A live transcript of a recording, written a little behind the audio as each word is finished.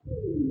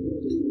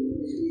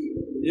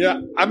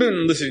Yeah, I've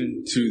been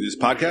listening to this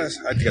podcast.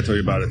 I think I told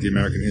you about it, the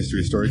American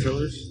History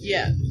Storytellers.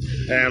 Yeah.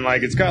 And,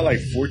 it's got,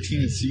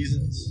 14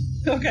 seasons.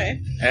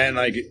 Okay. And,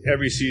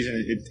 every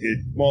season,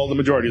 the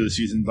majority of the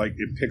season,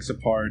 it picks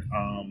apart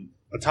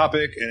a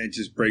topic and it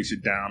just breaks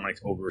it down,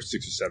 over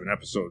 6 or 7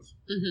 episodes.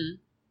 Mm-hmm.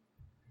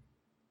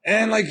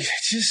 And,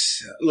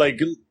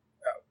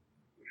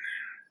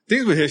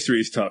 things with history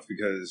is tough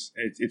because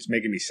it's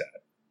making me sad.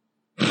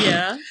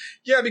 Yeah?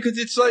 Yeah, because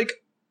it's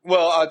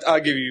well,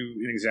 I'll give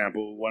you an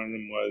example. One of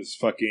them was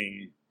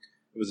it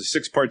was a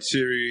 6-part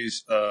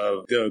series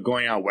of the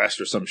Going Out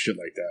West or some shit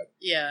like that.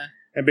 Yeah.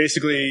 And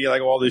basically,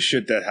 all this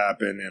shit that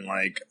happened and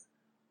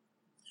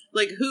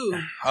Like who?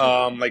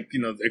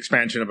 The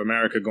expansion of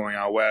America going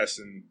out west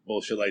and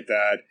bullshit like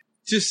that.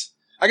 Just,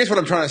 I guess what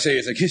I'm trying to say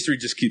is history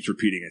just keeps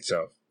repeating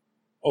itself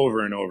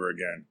over and over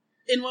again.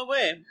 In what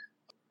way?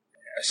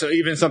 So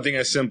even something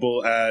as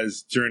simple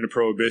as during the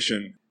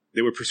Prohibition,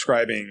 they were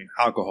prescribing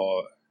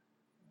alcohol.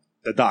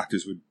 The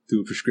doctors would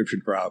do a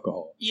prescription for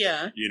alcohol.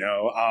 Yeah.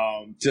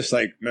 Just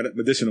like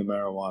medicinal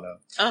marijuana.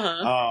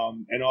 Uh-huh.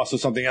 And also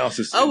something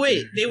else. Oh,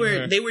 wait. They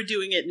were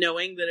doing it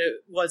knowing that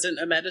it wasn't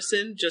a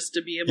medicine just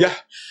to be able Yeah.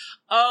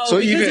 Oh, so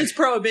because it's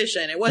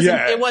Prohibition. It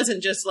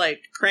wasn't just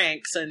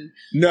cranks and...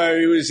 No,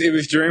 it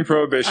was during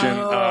Prohibition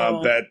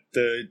that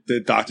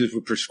the doctors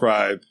would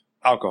prescribe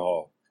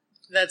alcohol.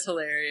 That's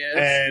hilarious.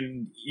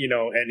 And,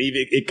 and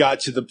even it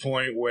got to the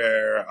point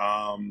where...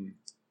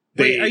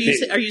 Wait,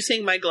 are you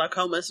saying my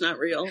glaucoma is not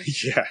real?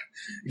 Yeah.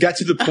 It got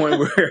to the point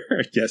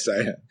where, yes,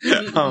 I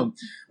am,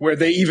 where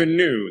they even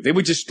knew. They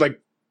would just,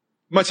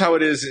 much how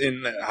it was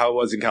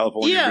in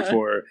California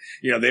before,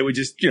 they would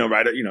just,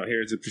 write it,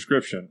 here's a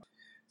prescription.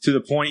 To the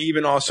point,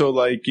 even also,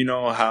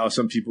 how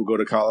some people go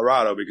to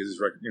Colorado because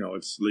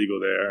it's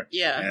legal there.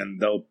 Yeah. And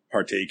they'll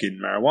partake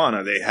in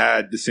marijuana. They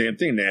had the same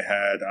thing. They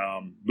had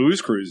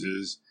booze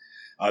cruises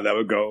that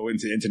would go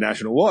into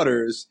international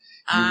waters.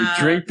 You would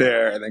drink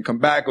there and then come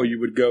back, or you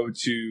would go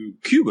to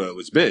Cuba. It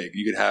was big.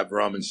 You could have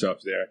rum and stuff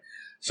there.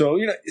 So,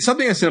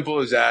 something as simple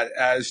as that,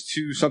 as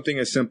to something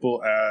as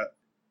simple as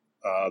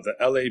the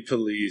LA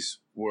police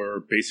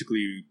were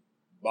basically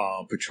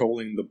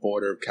patrolling the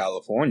border of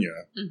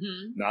California,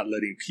 not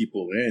letting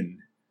people in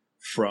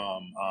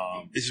from,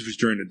 this was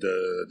during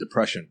the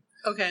Depression.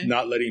 Okay.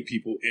 Not letting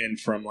people in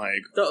from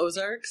the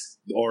Ozarks,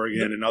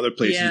 Oregon, and other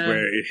places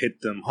where it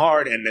hit them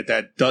hard, and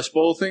that Dust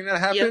Bowl thing that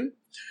happened,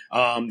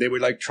 they were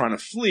trying to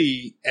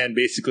flee, and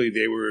basically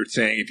they were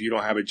saying if you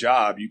don't have a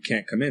job, you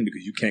can't come in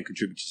because you can't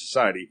contribute to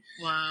society.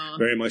 Wow.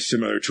 Very much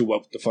similar to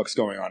what the fuck's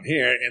going on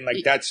here, and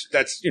that's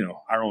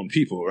our own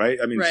people, right?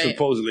 I mean,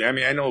 supposedly,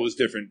 I know it was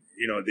different.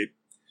 The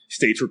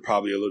states were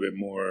probably a little bit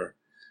more.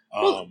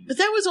 But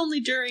that was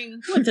only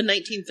during the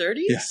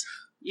 1930s.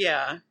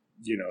 Yeah.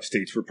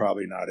 States were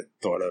probably not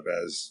thought of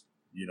as,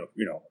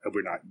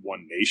 we're not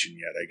one nation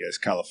yet, I guess.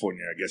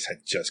 California,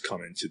 had just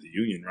come into the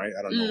Union, right?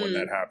 I don't know when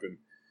that happened.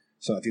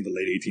 So I think the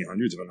late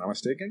 1800s, if I'm not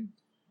mistaken.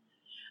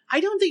 I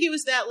don't think it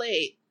was that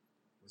late.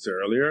 Was it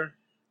earlier?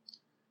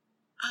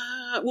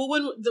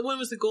 When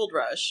was the gold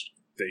rush?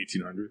 The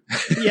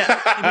 1800s. Yeah,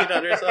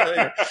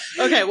 1800s.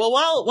 Okay, well,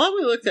 while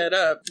we look that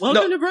up,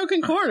 welcome to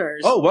Broken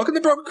Corners. Oh, welcome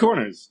to Broken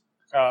Corners.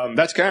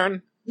 That's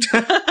Karen.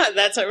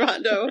 That's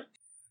Armando.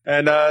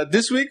 And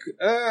this week,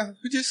 I'm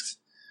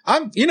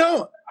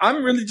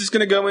really just going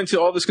to go into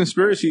all this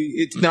conspiracy.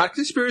 It's not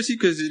conspiracy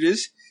because it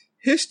is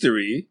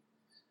history,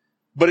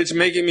 but it's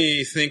making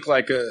me think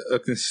like a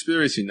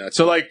conspiracy nut.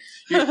 So,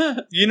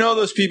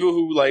 those people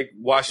who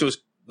watch those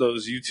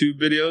YouTube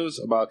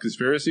videos about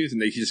conspiracies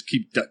and they just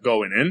keep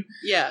going in?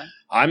 Yeah.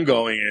 I'm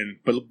going in,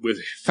 but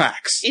with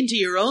facts. Into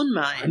your own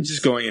mind. I'm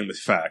just going in with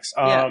facts.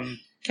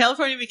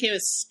 California became a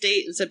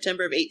state in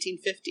September of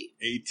 1850.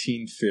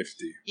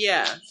 1850.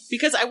 Yeah,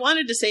 because I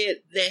wanted to say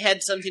they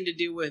had something to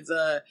do with,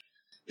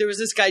 there was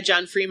this guy,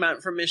 John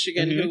Fremont from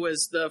Michigan, who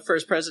was the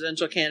first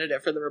presidential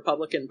candidate for the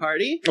Republican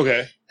Party.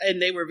 Okay. And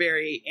they were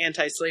very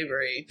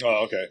anti-slavery.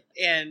 Oh, okay.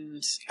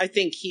 And I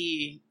think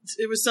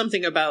it was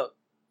something about,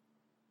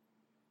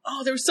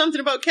 there was something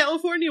about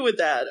California with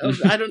that.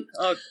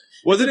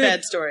 Wasn't it a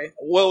bad story?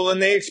 Well, when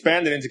they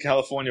expanded into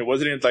California,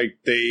 wasn't it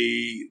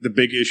the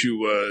big issue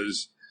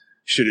was,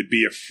 should it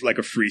be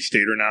a free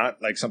state or not?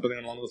 Something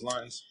along those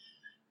lines?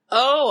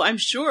 Oh, I'm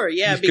sure.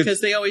 Yeah,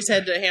 because they always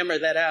had to hammer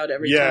that out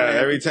every time. Yeah,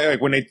 every time.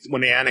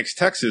 When they annexed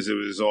Texas, it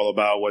was all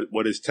about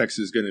what is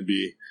Texas going to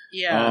be.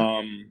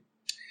 Yeah.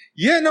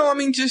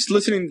 Just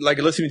listening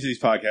to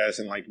these podcasts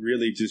and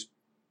really just.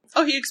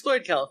 Oh, he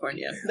explored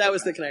California. That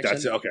was the connection.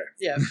 That's it. Okay.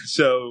 Yeah.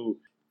 So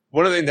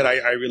one of the things that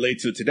I relate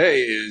to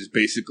today is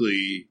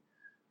basically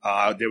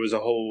there was a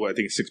whole, I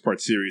think,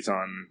 6-part series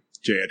on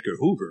J. Edgar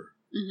Hoover.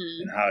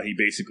 Mm-hmm. And how he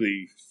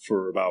basically,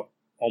 for about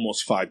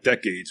almost 5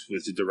 decades,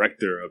 was the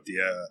director of the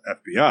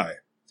FBI.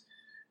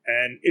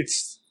 And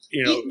it's,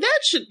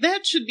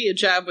 that should be a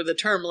job with a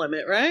term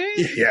limit, right?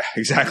 Yeah,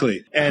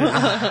 exactly. And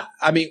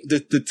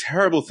the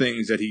terrible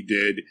things that he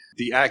did,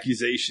 the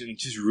accusation,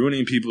 just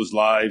ruining people's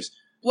lives.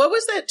 What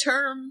was that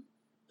term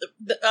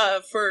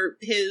for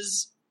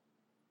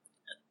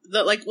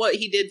what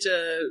he did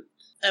to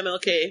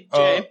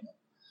MLKJ.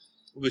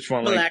 Which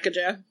one? Malacca.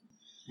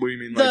 What do you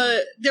mean?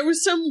 There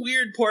was some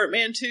weird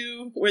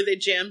portmanteau where they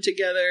jammed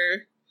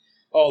together.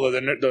 Oh,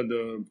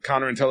 the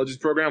counterintelligence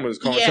program was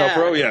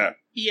COINTELPRO?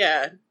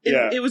 Yeah.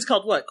 It was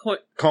called what?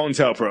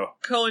 COINTELPRO.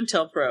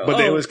 COINTELPRO. But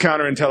it was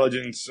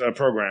counterintelligence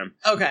program.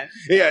 Okay.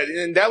 Yeah,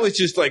 and that was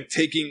just like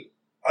taking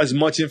as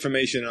much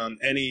information on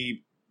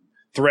any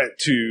threat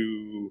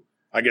to,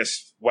 I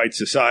guess, white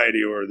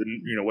society or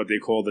what they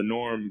call the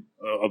norm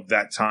of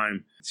that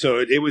time. So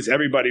it was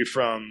everybody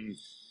from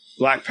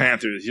Black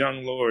Panthers,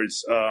 Young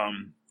Lords,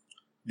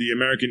 the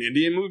American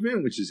Indian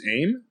Movement, which is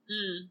AIM.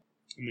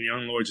 And the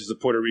Young Lords is a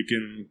Puerto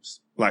Rican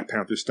Black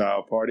Panther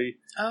style party.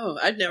 Oh,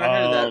 I'd never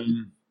heard of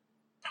that.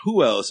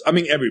 Who else? I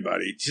mean,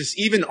 everybody. Just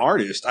even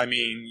artists. I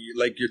mean,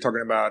 like you're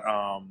talking about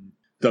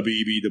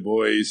W.E.B. Du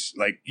Bois,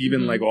 like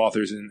even like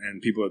authors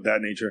and people of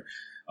that nature.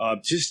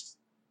 Just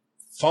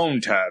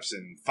phone taps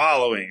and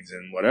followings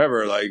and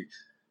whatever. Like,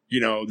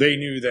 they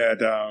knew that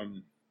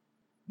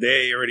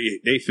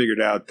they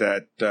figured out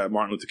that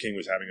Martin Luther King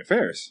was having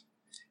affairs.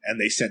 And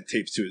they sent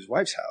tapes to his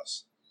wife's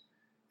house.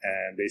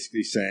 And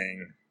basically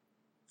saying,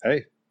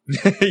 hey.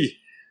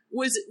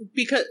 Was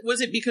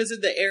it because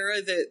of the era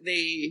that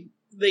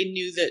they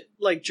knew that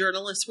like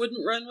journalists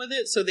wouldn't run with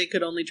it, so they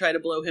could only try to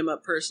blow him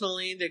up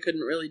personally? They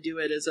couldn't really do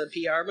it as a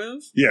PR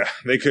move? Yeah,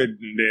 they could.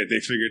 They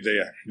figured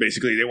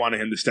they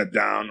wanted him to step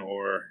down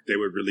or they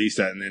would release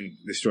that and then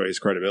destroy his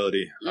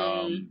credibility.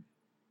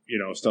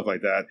 Stuff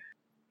like that.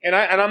 And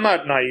I'm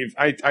not naive.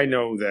 I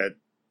know that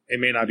it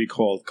may not be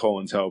called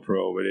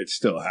COINTELPRO, but it's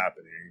still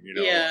happening,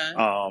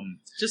 Yeah.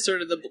 Just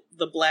sort of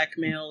the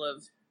blackmail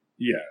of.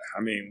 Yeah,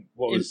 I mean,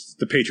 what was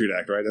the Patriot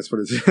Act, right? That's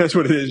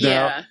what it is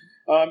now.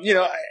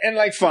 And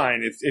like,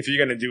 fine, if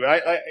you're gonna do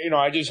it,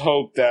 I just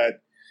hope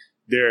that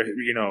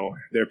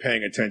they're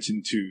paying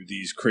attention to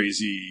these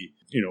crazy,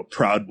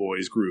 Proud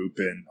Boys group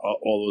and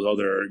all those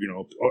other,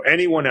 or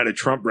anyone at a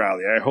Trump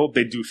rally. I hope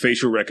they do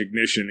facial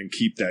recognition and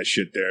keep that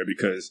shit there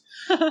because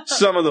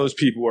some of those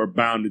people are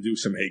bound to do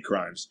some hate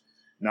crimes.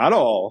 Not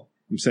all.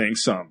 I'm saying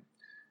some.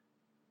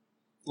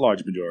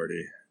 Large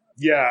majority.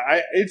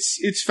 Yeah,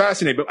 it's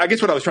fascinating. But I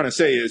guess what I was trying to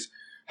say is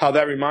how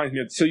that reminds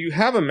me of. So you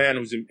have a man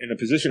who's in a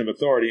position of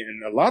authority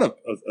and a lot of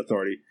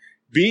authority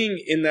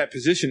being in that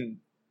position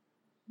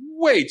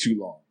way too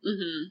long.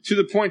 Mm-hmm. To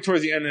the point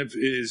towards the end of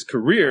his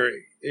career,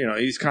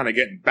 he's kind of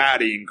getting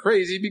batty and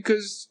crazy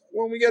because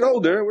when we get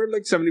older, we're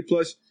like 70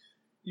 plus,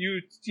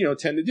 you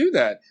tend to do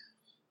that.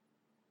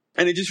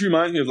 And it just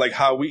reminds me of like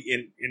how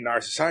we in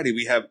our society,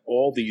 we have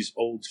all these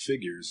old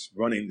figures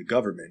running the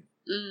government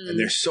and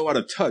they're so out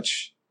of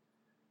touch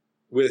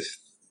with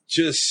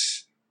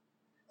just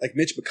like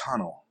Mitch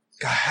McConnell.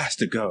 God has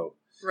to go.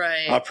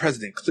 Right. Our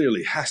president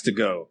clearly has to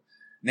go.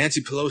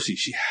 Nancy Pelosi,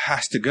 she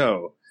has to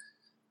go.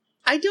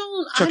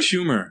 Chuck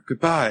Schumer,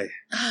 goodbye.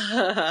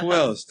 Who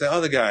else? The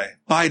other guy.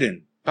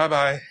 Biden.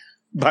 Bye-bye.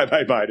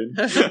 Bye-bye,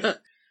 Biden.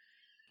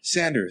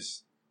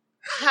 Sanders.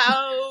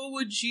 How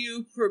would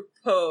you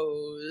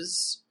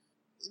propose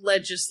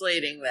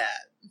legislating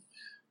that?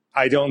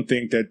 I don't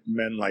think that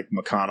men like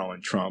McConnell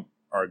and Trump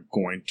are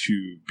going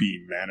to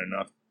be man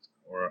enough,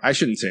 or I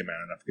shouldn't say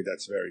man enough because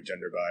that's very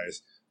gender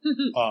biased,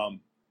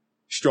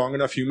 strong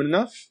enough, human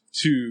enough,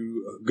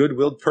 to a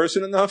good-willed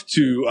person enough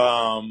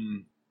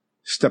to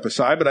step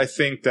aside. But I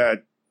think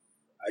that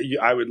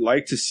I would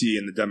like to see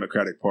in the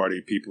Democratic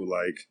Party people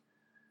like,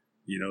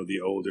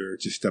 the older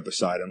just step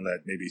aside and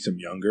let maybe some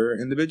younger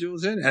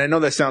individuals in. And I know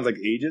that sounds like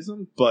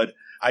ageism, but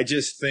I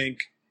just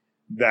think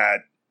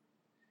that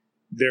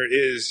there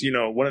is,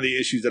 one of the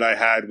issues that I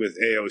had with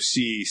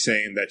AOC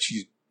saying that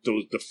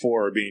the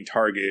four are being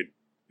targeted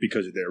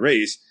because of their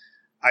race.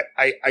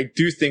 I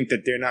do think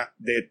that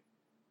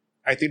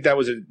I think that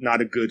was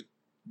not a good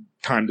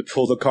time to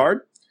pull the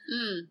card.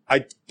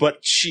 But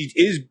she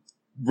is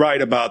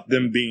right about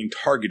them being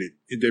targeted.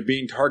 They're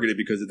being targeted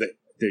because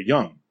they're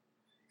young.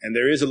 And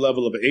there is a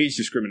level of age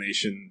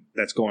discrimination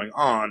that's going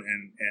on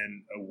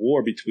and a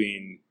war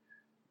between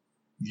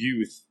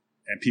youth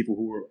and people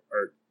who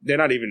are let's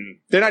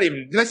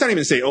not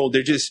even say old.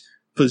 They're just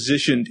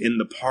positioned in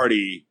the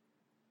party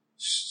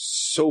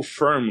so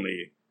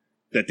firmly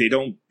that they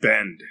don't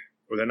bend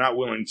or they're not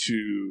willing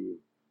to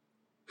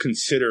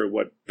consider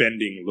what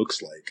bending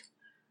looks like.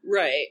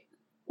 Right.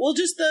 Well,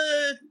 just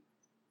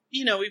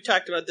we've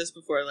talked about this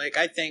before. Like,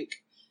 I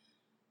think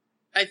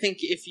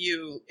if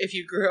you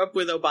grew up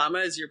with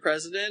Obama as your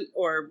president,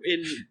 or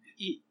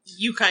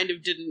you kind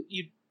of didn't,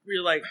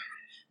 you're like,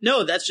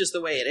 no, that's just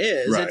the way it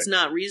is. Right. It's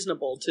not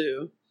reasonable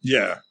to.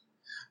 Yeah,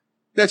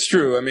 that's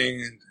true. I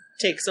mean,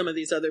 take some of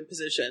these other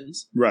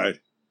positions. Right.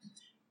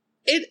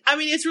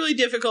 It's really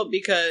difficult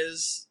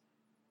because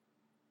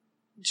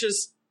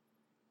just,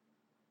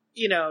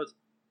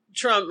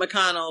 Trump,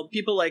 McConnell,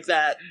 people like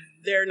that,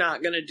 they're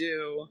not going to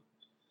do.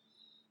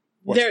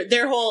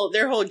 Their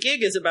whole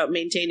gig is about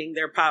maintaining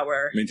their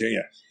power.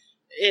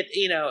 At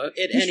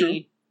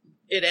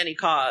any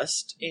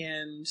cost.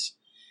 And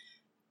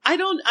I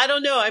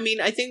don't know. I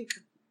mean, I think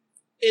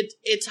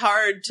it's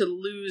hard to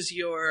lose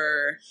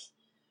your,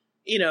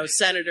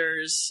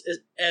 senators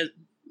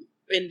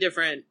in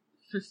different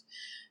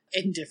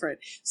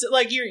so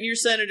like your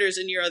senators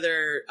and your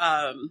other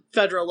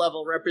federal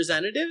level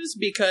representatives,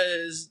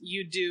 because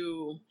you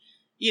do,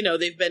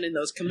 they've been in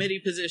those committee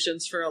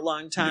positions for a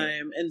long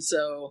time, and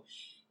so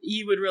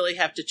you would really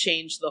have to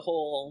change the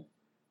whole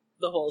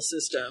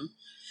system.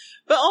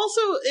 But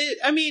also,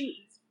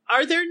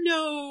 are there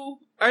no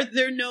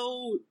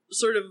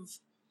sort of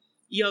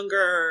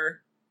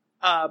younger,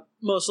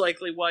 most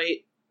likely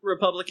white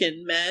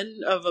Republican men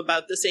of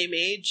about the same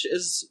age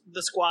as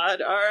the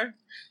Squad are?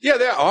 Yeah,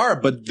 there are,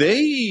 but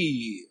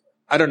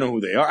I don't know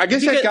who they are. I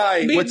guess that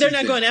guy... They're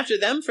not going after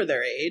them for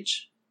their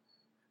age.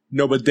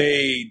 No, but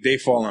they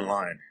fall in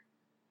line,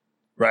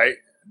 right?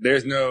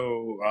 There's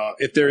no...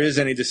 if there is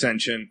any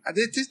dissension,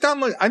 there's not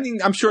much... I mean,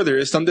 I'm sure there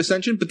is some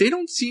dissension, but they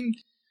don't seem...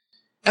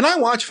 And I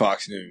watch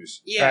Fox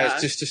News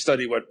just to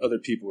study what other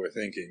people are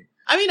thinking.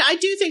 I mean, I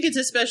do think it's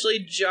especially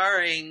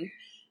jarring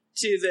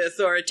to the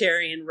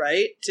authoritarian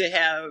right to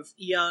have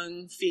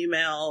young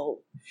female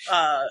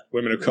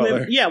women of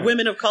color.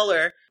 Women of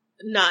color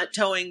not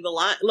towing the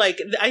line. Like,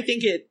 I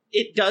think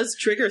it does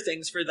trigger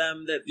things for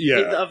them that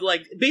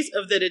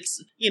that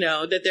it's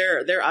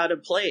that they're out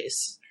of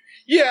place.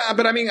 Yeah,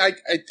 but I mean,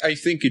 I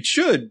think it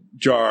should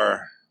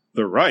jar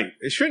the right.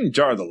 It shouldn't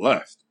jar the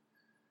left.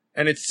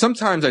 And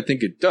sometimes I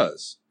think it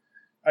does.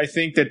 I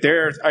think that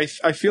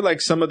I feel like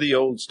some of the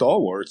old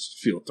stalwarts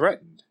feel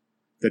threatened,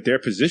 that their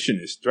position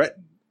is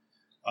threatened.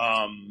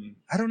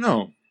 I don't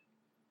know.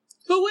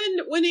 But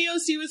when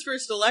AOC was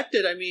first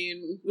elected, I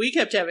mean, we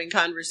kept having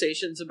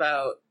conversations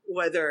about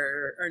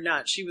whether or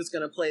not she was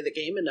going to play the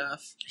game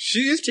enough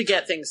to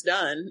get things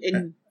done.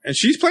 And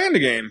she's playing the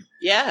game.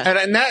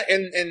 Yeah. And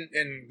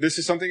this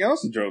is something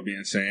else that drove me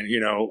insane.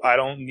 I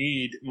don't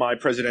need my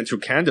presidential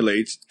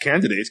candidates. I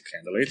don't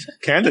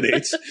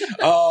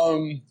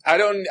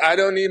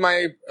need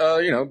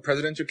my,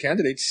 presidential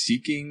candidates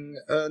seeking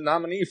a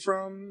nominee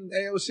from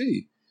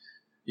AOC.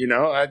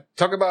 I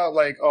talk about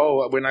like,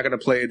 oh, we're not going to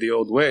play it the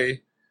old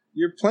way.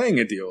 You're playing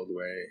it the old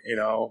way,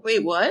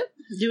 Wait, what?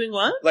 Doing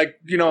what? Like,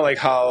 like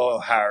how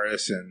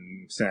Harris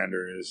and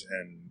Sanders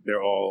and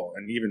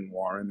and even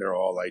Warren, they're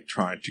all like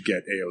trying to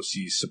get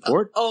AOC's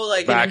support.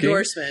 Like backing. An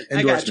endorsement.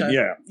 I gotcha.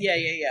 Yeah.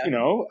 Yeah.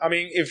 I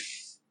mean, if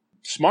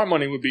smart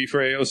money would be for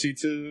AOC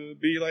to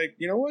be like,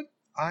 you know what?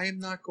 I am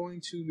not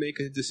going to make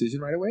a decision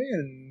right away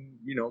and,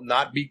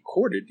 not be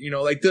courted.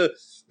 Like the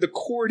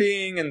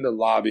courting and the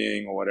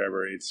lobbying or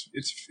whatever.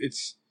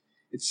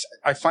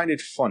 I find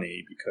it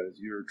funny because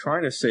you're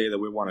trying to say that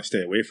we want to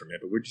stay away from it,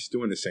 but we're just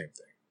doing the same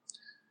thing.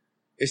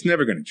 It's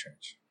never going to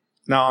change.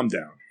 Now I'm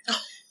down.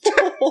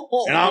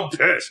 And I'm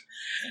pissed.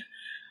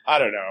 I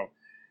don't know.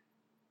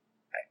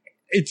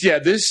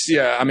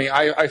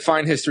 I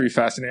find history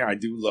fascinating. I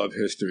do love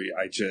history.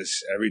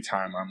 Every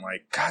time I'm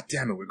like, God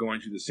damn it, we're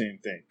going through the same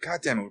thing.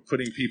 God damn it, we're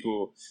putting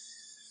people,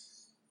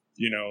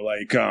 the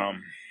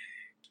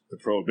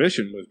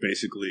Prohibition was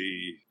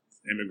basically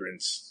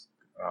immigrants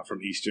from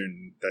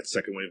that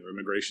second wave of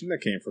immigration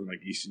that came from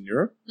like Eastern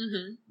Europe.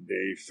 Mm-hmm.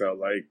 They felt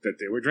like that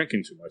they were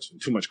drinking too much and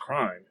too much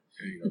crime.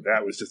 And,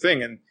 that was the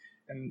thing. And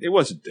it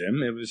wasn't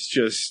them. It was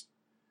just,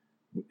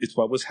 it's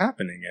what was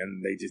happening,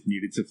 and they just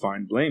needed to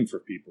find blame for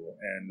people.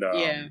 And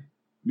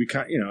we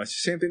can't,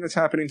 it's the same thing that's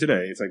happening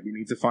today. It's like we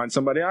need to find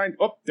somebody.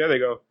 There they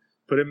go.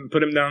 Put him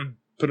down.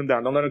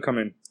 Don't let him come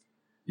in.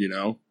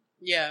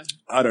 Yeah.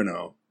 I don't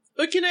know.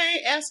 But can I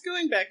ask,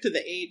 going back to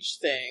the age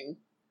thing?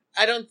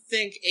 I don't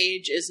think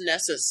age is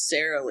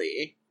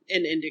necessarily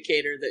an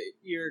indicator that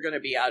you're going to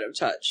be out of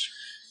touch.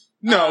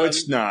 No,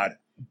 it's not.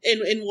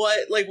 And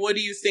what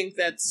do you think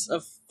that's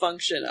a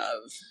function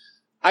of?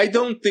 I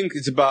don't think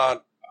it's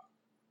about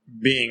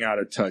being out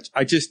of touch.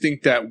 I just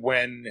think that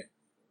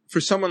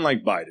for someone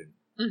like Biden,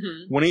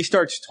 mm-hmm. when he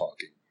starts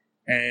talking,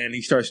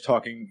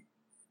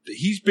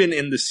 he's been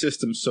in the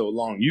system so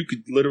long, you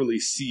could literally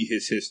see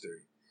his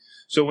history.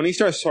 So when he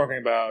starts talking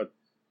about,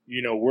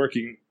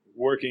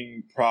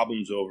 working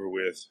problems over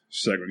with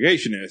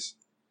segregationists,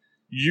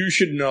 you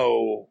should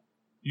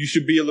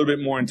be a little bit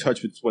more in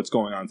touch with what's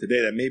going on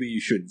today, that maybe you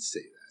shouldn't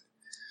say that.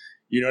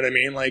 You know what I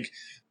mean? Like,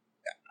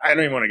 I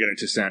don't even want to get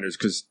into Sanders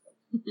because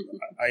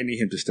I need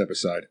him to step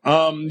aside.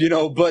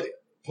 But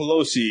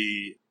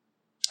Pelosi,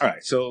 all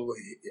right, so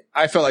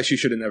I felt like she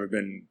should have never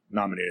been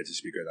nominated to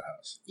Speaker of the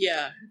House.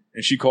 Yeah.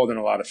 And she called in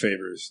a lot of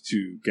favors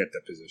to get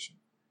that position.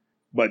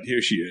 But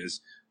here she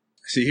is.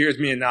 See, here's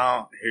me, and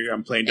now here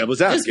I'm playing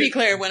devil's advocate. Just be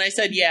clear, when I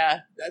said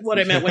yeah, what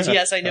I meant was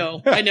yes, I know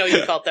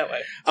you felt that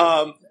way.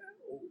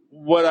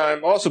 What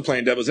I'm also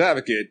playing devil's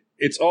advocate,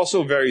 it's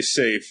also very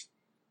safe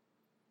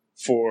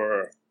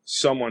for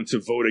someone to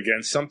vote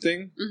against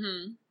something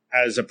mm-hmm.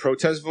 as a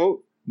protest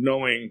vote,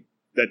 knowing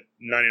that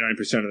 99%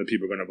 of the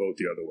people are going to vote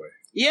the other way.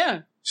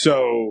 Yeah.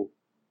 So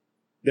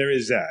there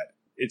is that.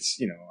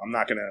 It's, I'm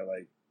not going to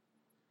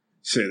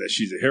say that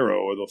she's a hero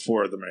or the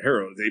four of them are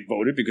heroes. They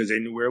voted because they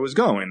knew where it was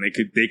going.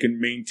 They can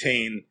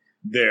maintain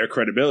their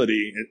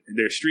credibility,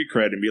 their street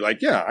cred, and be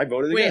like, yeah, I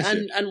voted against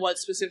it. On what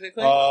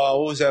specifically? What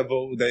was that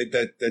vote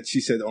that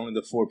she said only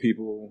the four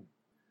people?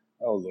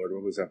 Oh Lord,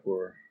 what was that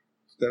for?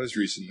 That was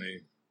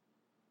recently.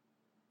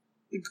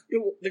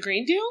 The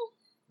Green Deal?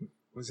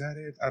 Was that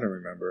it? I don't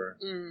remember.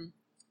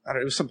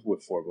 It was something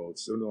with 4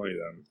 votes. It was only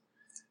them.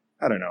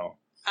 I don't know.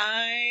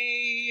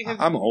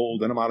 I'm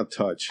old and I'm out of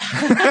touch.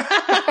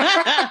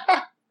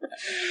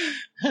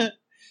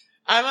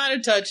 I'm out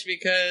of touch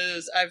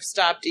because I've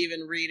stopped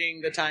even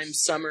reading the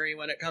Times summary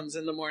when it comes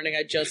in the morning.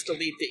 I just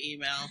delete the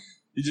email.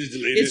 You just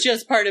delete it? It's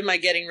just part of my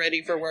getting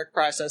ready for work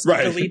process to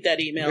delete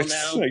that email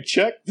now. Like,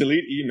 check,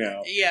 delete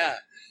email. Yeah.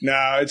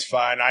 No, it's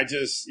fine. I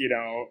just,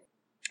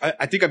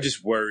 I think I'm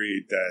just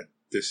worried that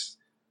there's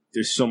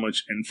so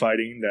much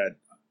infighting that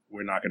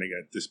we're not going to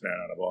get this man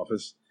out of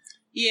office.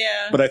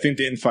 Yeah. But I think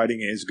the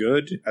infighting is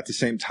good at the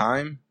same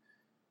time.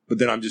 But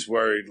then I'm just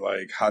worried,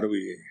 like, how do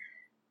we...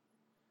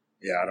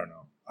 Yeah, I don't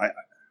know.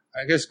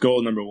 I guess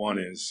goal number 1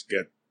 is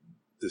get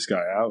this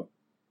guy out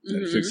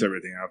and fix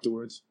everything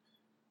afterwards.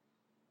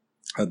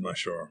 I'm not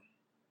sure.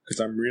 Because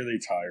I'm really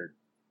tired.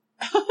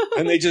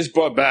 And they just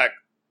brought back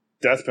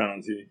death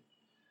penalty.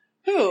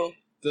 Who?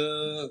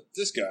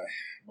 This guy.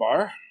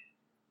 Barr?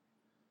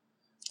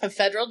 A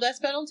federal death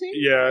penalty?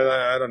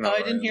 Yeah, I don't know. Oh,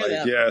 I didn't hear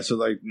that. Yeah, so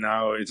like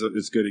now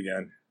it's good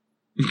again.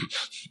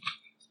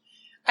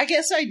 I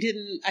guess I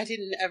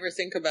didn't ever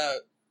think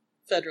about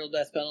federal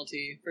death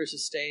penalty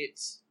versus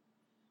states.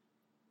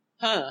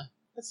 Huh.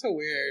 That's so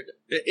weird.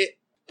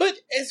 But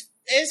as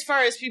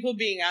far as people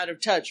being out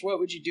of touch, what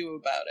would you do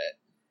about it?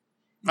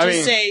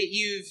 It's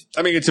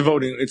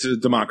a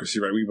democracy,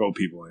 right? We vote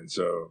people in,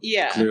 so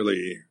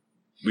clearly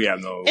we have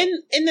no...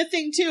 And the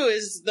thing, too,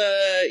 is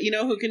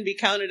who can be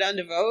counted on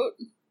to vote?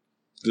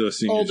 The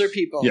seniors. Older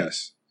people.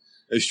 Yes,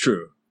 it's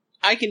true.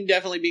 I can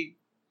definitely be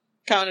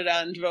counted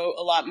on to vote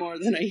a lot more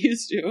than I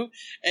used to,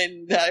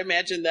 and I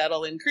imagine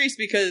that'll increase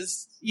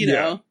because,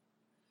 know...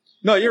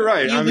 No, you're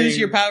right. You lose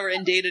your power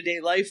in day-to-day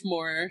life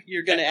more.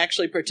 You're going to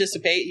actually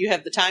participate. You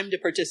have the time to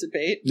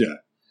participate. Yeah.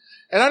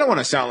 And I don't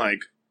want to sound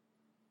like...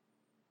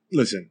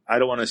 Listen, I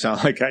don't want to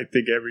sound like I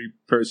think every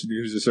person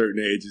who's a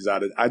certain age is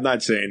out of... I'm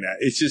not saying that.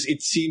 It's just,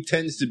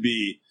 tends to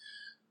be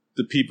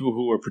the people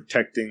who are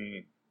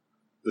protecting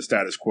the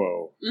status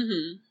quo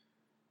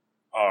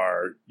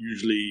are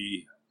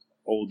usually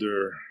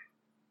older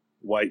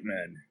white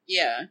men.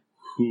 Yeah.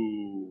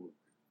 Who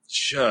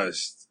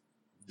just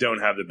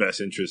don't have the best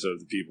interests of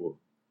the people.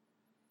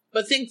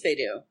 But think they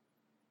do.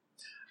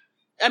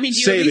 I mean,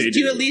 do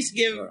you at least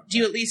give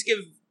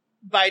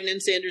Biden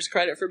and Sanders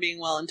credit for being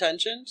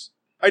well-intentioned?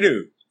 I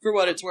do. For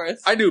what it's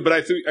worth. I do, but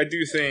I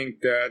do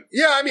think that...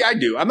 Yeah, I mean, I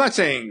do. I'm not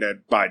saying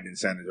that Biden and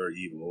Sanders are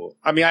evil.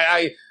 I mean,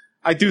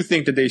 I do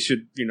think that they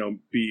should,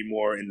 be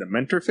more in the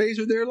mentor phase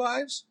of their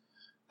lives.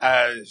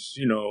 As,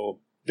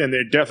 then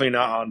they're definitely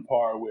not on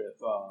par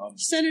with...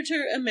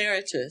 Senator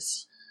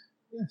Emeritus.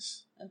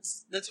 Yes.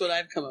 That's what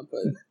I've come up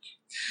with.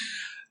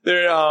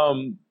 They're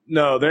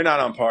they're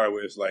not on par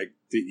with like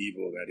the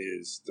evil that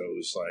is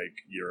those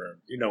like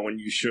when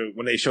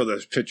they show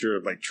this picture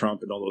of like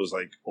Trump and all those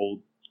like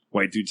old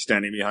white dudes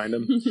standing behind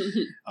him.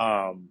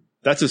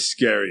 That's a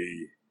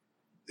scary,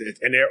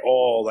 and they're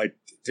all like,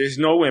 there's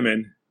no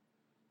women.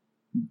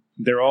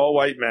 They're all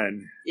white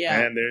men. Yeah.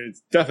 And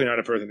there's definitely not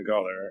a person of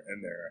color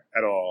in there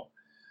at all.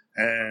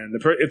 And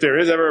if there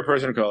is ever a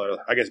person of color,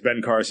 I guess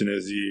Ben Carson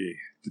is the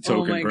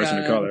token person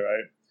of color,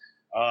 right?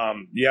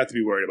 You have to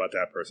be worried about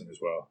that person as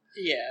well.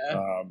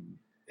 Yeah.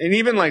 And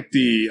even like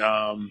the...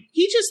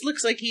 he just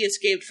looks like he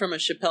escaped from a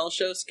Chappelle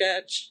Show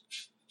sketch.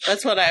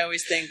 That's what I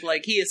always think.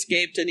 Like, he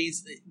escaped and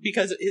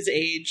because of his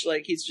age,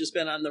 like, he's just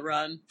been on the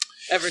run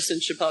ever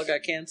since Chappelle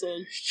got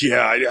canceled.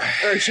 Yeah.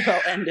 Or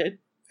Chappelle ended.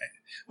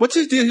 What's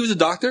his deal? He was a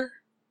doctor?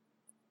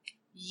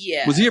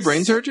 Yeah. Was he a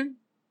brain surgeon?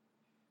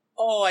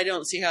 Oh, I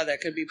don't see how that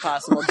could be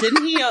possible.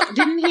 Didn't he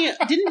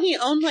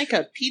own like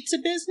a pizza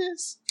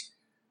business?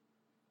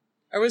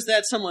 Or was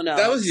that someone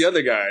else? That was the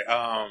other guy.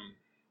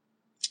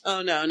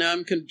 Oh no! Now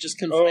I'm just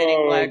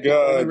conflating black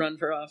people who run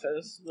for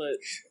office. But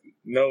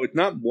no, it's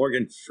not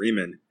Morgan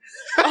Freeman.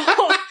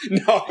 Oh,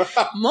 no,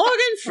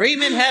 Morgan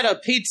Freeman had a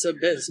pizza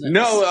business.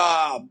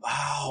 No,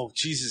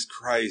 Jesus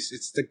Christ!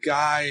 It's the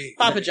guy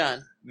Papa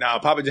John. No,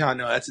 Papa John.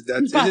 No, that's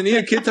isn't he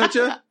a kid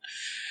toucher?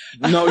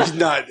 No, he's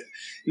not.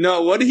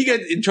 No, what did he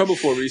get in trouble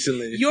for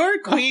recently? Your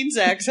Queen's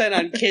accent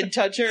on kid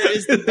toucher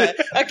is the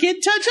best. A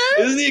kid toucher?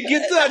 Isn't he a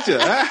kid toucher?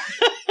 Huh?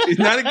 He's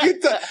not a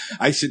kid toucher.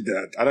 I should,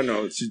 I don't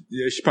know. I should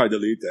probably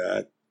delete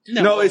that.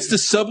 No, it's the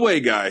Subway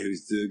guy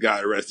who's the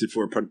guy arrested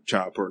for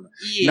child porn.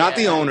 Yeah. Not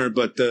the owner,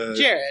 but the...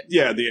 Jared.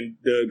 Yeah,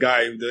 the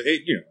guy,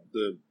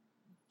 the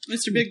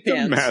Mr. Big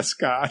Pants. The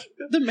mascot.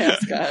 The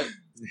mascot.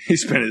 He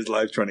spent his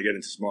life trying to get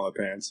into smaller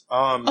pants.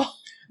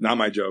 Not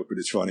my joke, but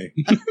it's funny.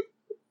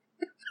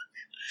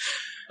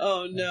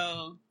 Oh,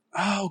 no.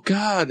 Oh,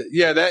 God.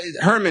 Yeah, that is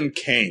Herman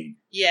Cain.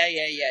 Yeah.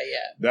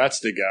 That's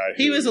the guy.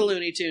 He was a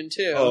Looney Tune,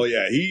 too. Oh,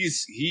 yeah.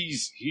 He's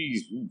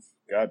oof,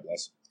 God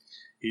bless him.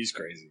 He's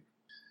crazy.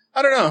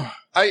 I don't know.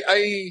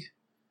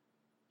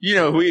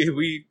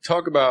 We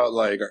talk about,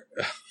 like,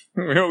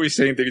 we're always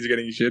saying things are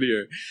getting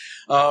shittier.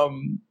 Are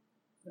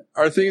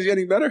things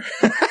getting better?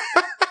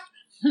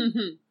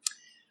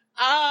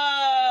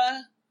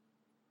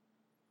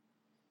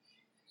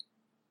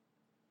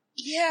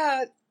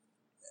 Yeah.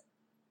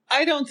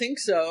 I don't think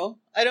so.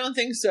 I don't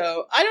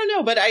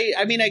know, but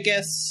I mean, I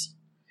guess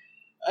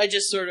I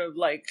just sort of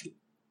like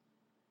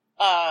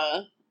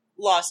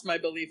lost my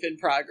belief in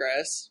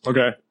progress.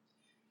 Okay.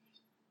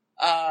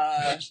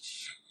 I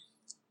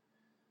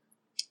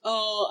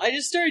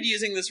just started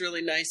using this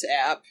really nice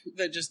app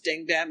that just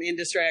dinged at me and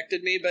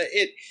distracted me, but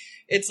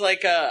it's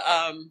like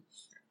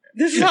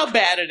this is how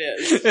bad it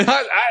is.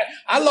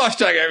 I lost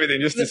track of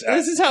everything. Just this app.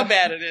 This is how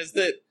bad it is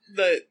that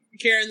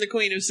Karen, the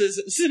queen of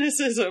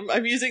cynicism.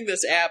 I'm using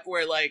this app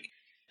where like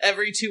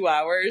every 2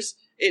 hours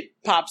it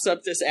pops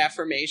up this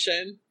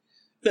affirmation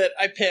that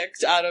I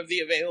picked out of the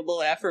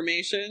available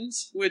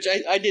affirmations, which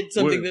I did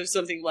something that was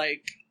something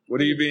like. What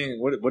are you being?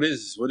 What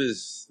is?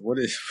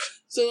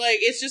 So like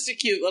it's just a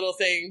cute little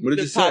thing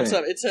that pops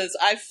up. It says,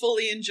 "I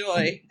fully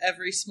enjoy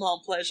every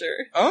small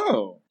pleasure."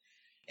 Oh.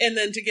 And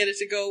then to get it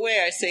to go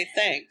away, I say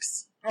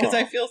thanks because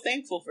I feel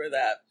thankful for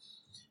that.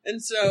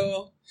 And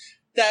so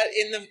that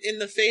in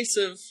the face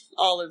of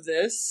all of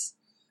this,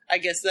 I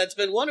guess that's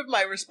been one of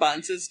my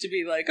responses to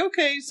be like,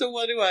 okay, so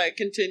what do I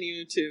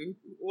continue to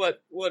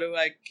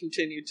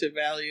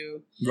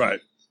value?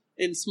 Right.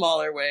 In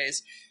smaller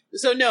ways.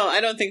 So no,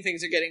 I don't think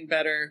things are getting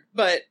better,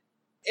 but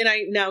and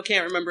I now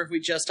can't remember if we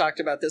just talked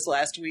about this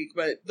last week,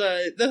 but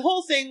the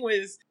whole thing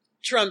with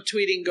Trump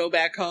tweeting "Go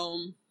back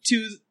home"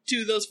 to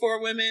those 4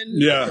 women.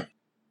 Yeah.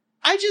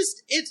 I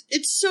just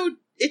it's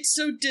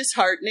so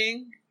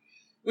disheartening,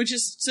 which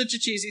is such a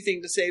cheesy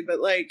thing to say, but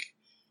like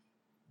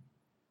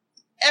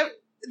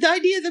the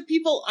idea that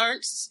people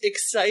aren't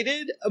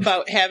excited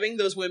about having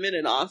those women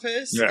in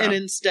office and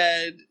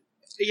instead,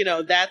 you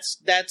know,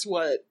 that's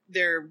what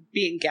they're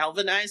being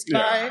galvanized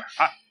by.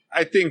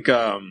 I think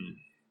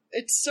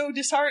it's so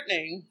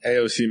disheartening.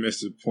 AOC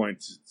missed a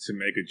point to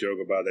make a joke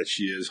about that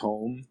she is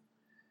home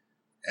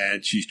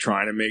and she's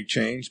trying to make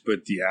change,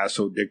 but the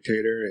asshole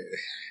dictator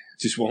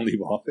just won't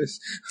leave office.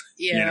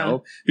 Yeah. You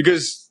know?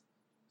 Because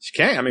she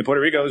can't. I mean, Puerto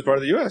Rico is part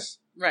of the U.S.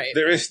 Right.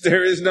 There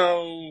is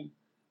no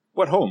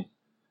what home?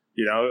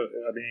 You know,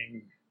 I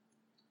mean,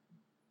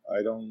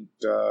 I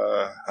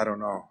don't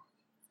know.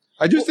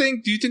 Do you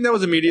think that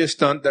was a media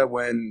stunt that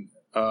when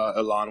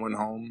Elon went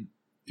home?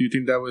 Do you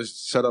think that was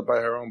set up by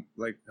her own,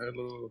 like her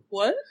little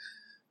what?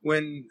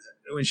 When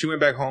she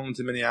went back home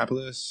to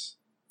Minneapolis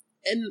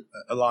and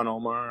Ilhan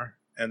Omar,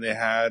 and they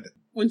had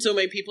when so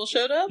many people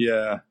showed up?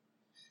 Yeah.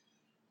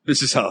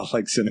 This is how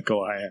like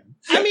cynical I am.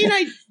 I mean,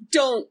 I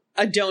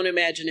don't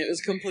imagine it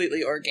was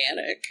completely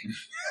organic.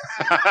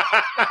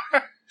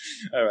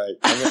 All right.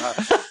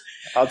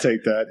 I'll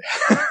take that.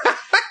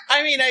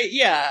 I mean,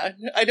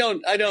 I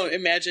don't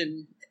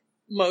imagine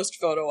most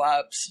photo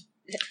ops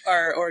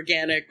are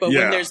organic, but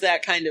when there's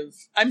that kind of,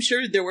 I'm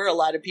sure there were a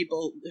lot of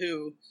people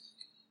who,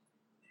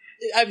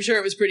 I'm sure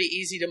it was pretty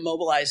easy to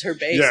mobilize her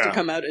base to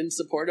come out in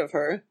support of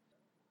her.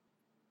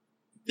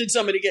 Did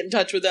somebody get in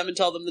touch with them and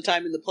tell them the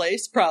time and the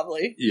place?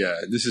 Probably. Yeah,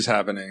 this is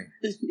happening.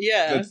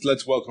 Yeah.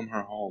 Let's welcome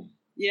her home.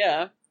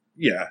 Yeah.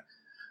 Yeah.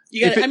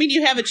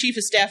 You have a chief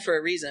of staff for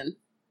a reason.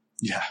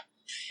 Yeah.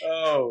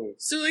 Oh.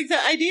 So, like,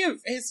 the idea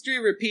of history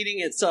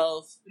repeating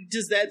itself,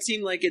 does that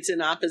seem like it's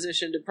in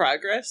opposition to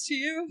progress to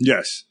you?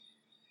 Yes.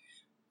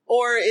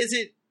 Or is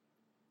it...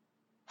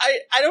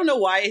 I don't know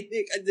why I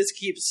think this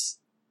keeps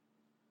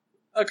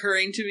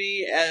occurring to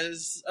me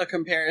as a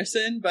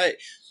comparison, but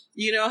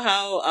you know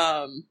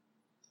how,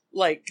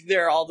 like,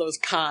 there are all those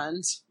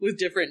cons with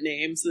different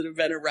names that have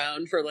been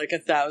around for, like,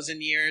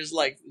 1,000 years.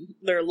 Like,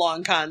 there are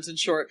long cons and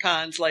short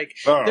cons. Like,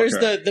 there's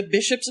the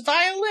bishop's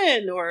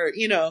violin or,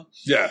 you know...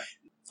 Yeah.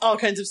 All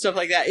kinds of stuff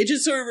like that. It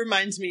just sort of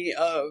reminds me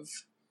of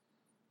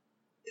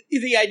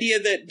the idea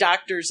that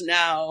doctors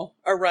now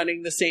are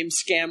running the same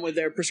scam with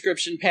their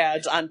prescription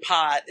pads on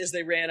pot as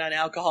they ran on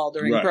alcohol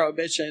during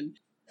Prohibition.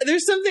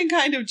 There's something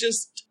kind of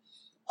just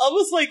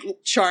almost like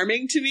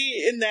charming to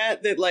me in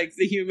that like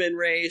the human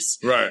race.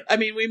 Right. I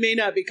mean, we may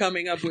not be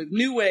coming up with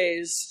new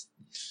ways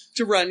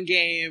to run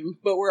game,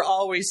 but we're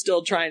always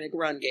still trying to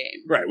run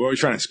game. Right. We're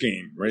always trying to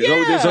scheme, right?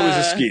 Yeah. There's always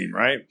a scheme,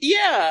 right?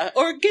 Yeah.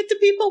 Or get the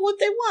people what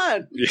they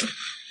want. Yeah.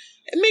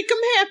 And make them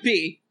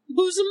happy.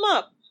 Booze them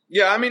up.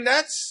 Yeah, I mean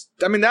that's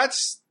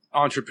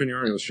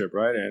entrepreneurship,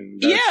 right?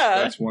 And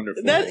that's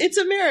wonderful. It's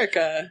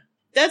America.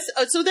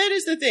 So that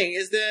is the thing.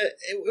 Is that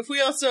if we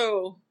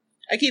also,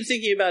 I keep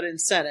thinking about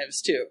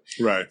incentives too.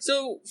 Right.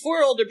 So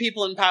for older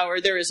people in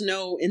power, there is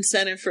no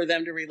incentive for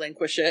them to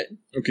relinquish it.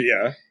 Okay.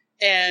 Yeah.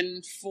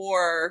 And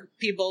for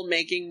people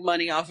making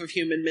money off of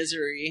human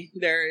misery,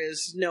 there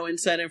is no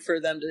incentive for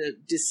them to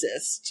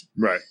desist.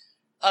 Right.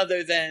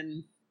 Other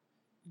than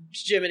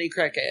Jiminy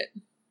Cricket,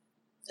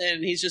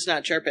 and he's just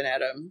not chirping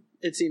at him.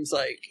 It seems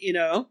like, you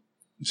know.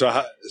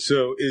 So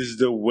is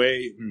the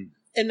way,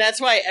 and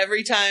that's why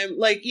every time,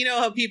 like, you know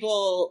how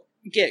people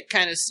get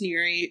kind of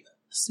sneery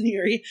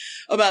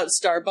about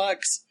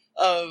Starbucks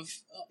of,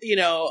 you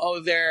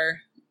know,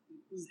 they're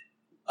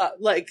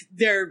like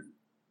they're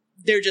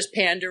just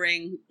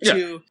pandering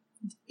to.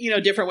 You know,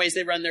 different ways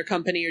they run their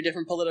company or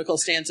different political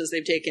stances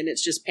they've taken.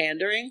 It's just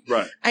pandering.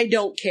 Right. I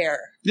don't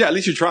care. Yeah, at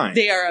least you're trying.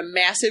 They are a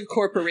massive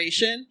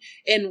corporation,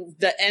 and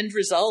the end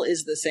result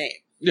is the same.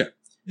 Yeah.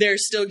 they're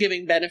still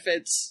giving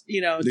benefits,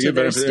 to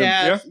their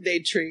staff. They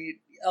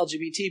treat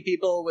LGBT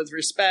people with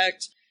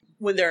respect.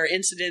 When there are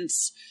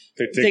incidents,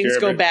 things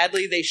go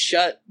badly, they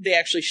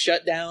actually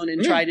shut down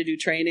and try to do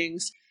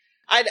trainings.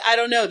 I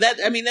don't know.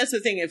 That's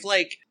the thing.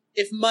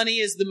 If money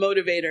is the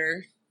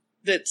motivator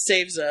that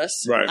saves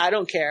us, right. I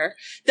don't care.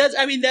 That's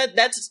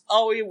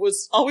always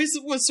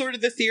was sort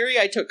of the theory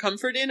I took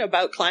comfort in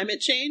about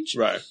climate change.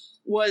 Right.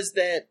 Was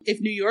that if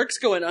New York's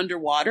going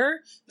underwater,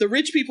 the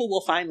rich people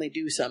will finally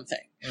do something.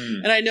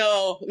 And I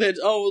know that,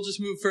 we'll just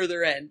move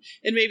further in.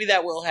 And maybe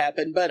that will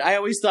happen. But I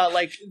always thought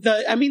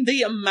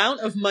the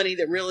amount of money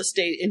that real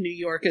estate in New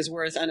York is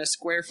worth on a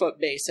square foot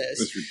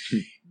basis,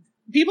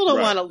 people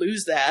don't want to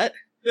lose that.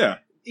 Yeah.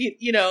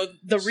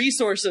 The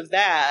resource of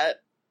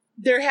that,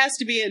 there has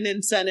to be an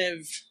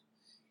incentive.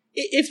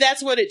 If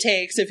that's what it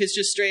takes, if it's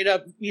just straight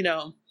up,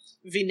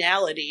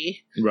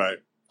 venality. Right.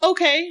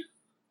 Okay.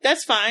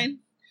 That's fine.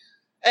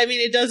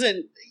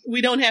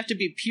 We don't have to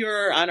be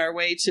pure on our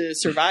way to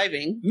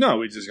surviving. No,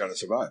 we just got to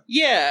survive.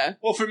 Yeah.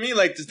 Well, for me,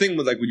 the thing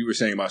with what you were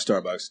saying about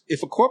Starbucks,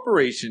 if a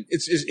corporation,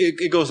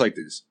 it goes like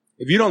this.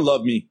 If you don't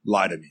love me,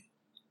 lie to me.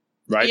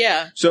 Right?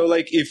 Yeah. So,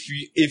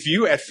 if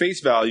you at face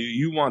value,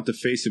 you want the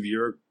face of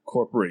your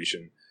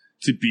corporation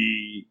to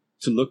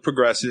look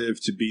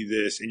progressive, to be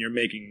this, and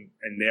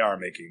they are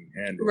making,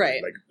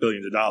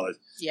 billions of dollars.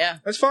 Yeah.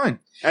 That's fine.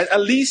 At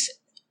least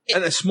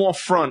at a small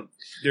front,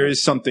 there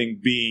is something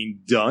being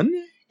done.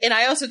 And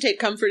I also take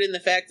comfort in the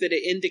fact that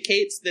it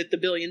indicates that the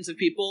billions of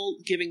people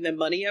giving them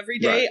money every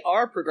day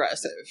are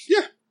progressive.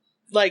 Yeah.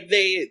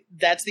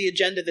 That's the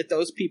agenda that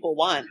those people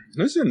want.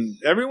 Listen,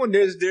 everyone,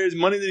 there's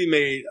money to be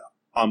made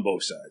on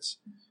both sides.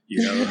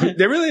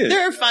 There really is.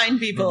 There are fine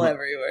people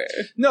everywhere.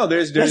 No,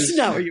 there's That's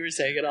not what you were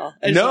saying at all.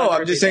 No,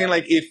 I'm just saying,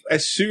 if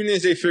as soon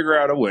as they figure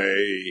out a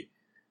way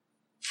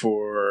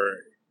for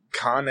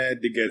Con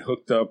Ed to get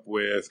hooked up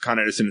with Con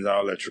Edison is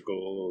our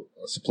electrical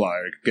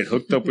supplier, get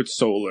hooked up with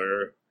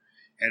solar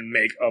and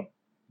make a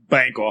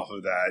bank off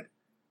of that,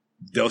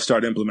 they'll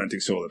start implementing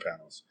solar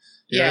panels.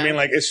 You know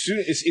what I mean? As soon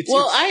as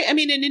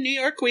in New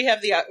York we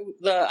have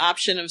the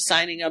option of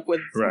signing up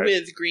with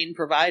green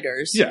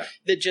providers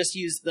that just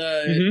use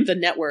the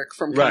network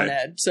from Con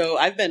Ed. So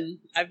I've been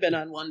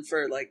on one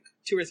for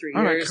 2 or 3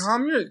 years.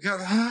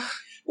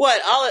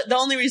 What? The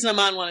only reason I'm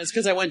on one is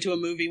because I went to a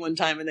movie one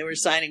time and they were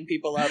signing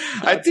people up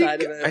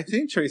outside of it. I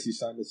think Tracy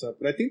signed us up,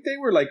 but I think they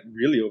were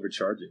really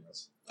overcharging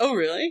us. Oh,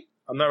 really?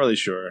 I'm not really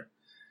sure.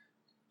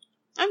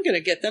 I'm gonna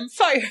get them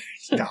fired.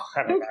 No,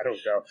 I don't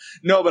know.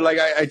 No, but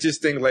I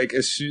just think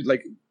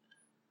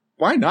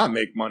why not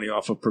make money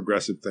off of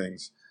progressive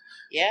things?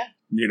 Yeah.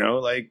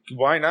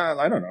 Why not?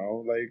 I don't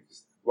know.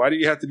 Why do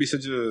you have to be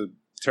such a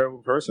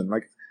terrible person?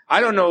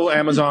 I don't know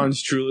Amazon's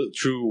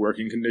true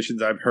working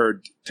conditions. I've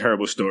heard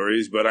terrible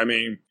stories, but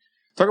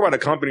talk about a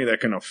company that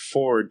can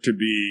afford to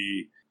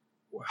be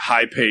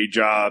high paid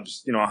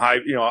jobs, or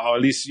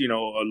at least,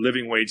 a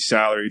living wage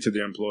salary to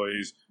their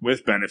employees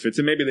with benefits.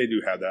 And maybe they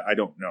do have that. I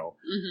don't know.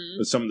 Mm-hmm.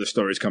 But some of the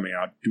stories coming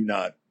out do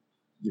not,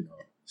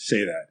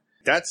 say that.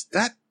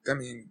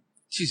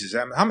 Jesus,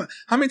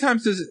 how many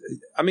times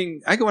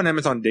I go on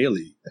Amazon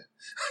daily.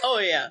 Oh,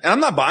 yeah. And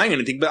I'm not buying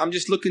anything, but I'm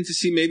just looking to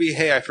see maybe,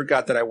 hey, I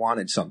forgot that I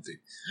wanted something.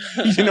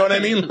 You know what I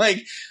mean?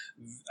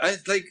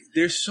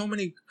 There's so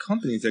many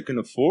companies that can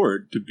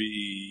afford to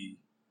be,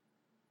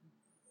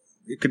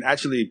 it can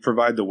actually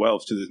provide the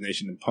wealth to this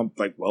nation and pump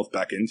wealth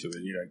back into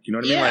it. You know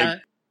what I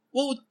mean?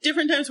 Well,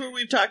 different times where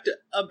we've talked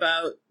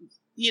about,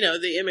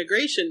 the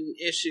immigration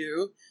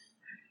issue,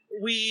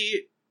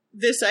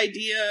 this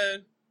idea,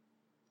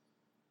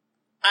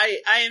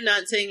 I am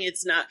not saying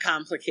it's not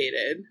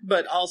complicated,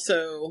 but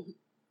also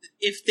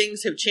if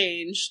things have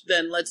changed,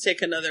 then let's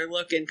take another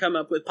look and come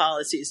up with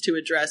policies to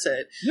address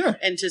it. Yeah.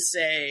 And to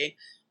say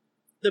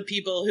the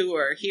people who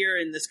are here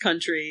in this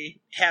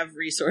country have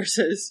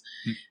resources.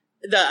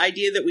 The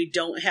idea that we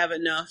don't have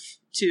enough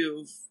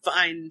to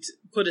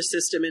put a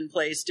system in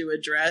place to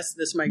address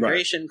this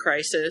migration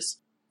crisis.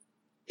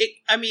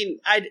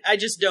 I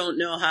just don't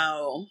know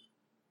how.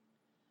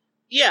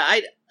 Yeah,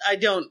 I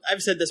don't.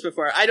 I've said this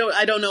before. I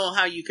don't know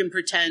how you can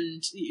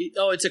pretend.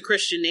 It's a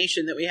Christian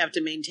nation that we have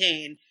to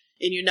maintain,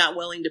 and you're not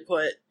willing to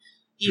put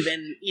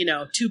even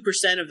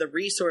 2% of the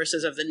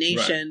resources of the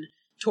nation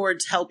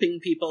towards helping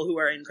people who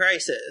are in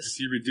crisis. If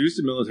you reduce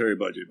the military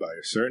budget by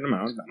a certain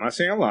amount, I'm not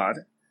saying a lot.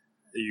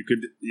 You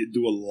could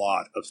do a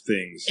lot of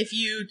things. If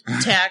you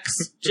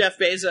tax Jeff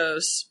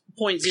Bezos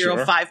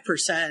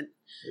 0.05%,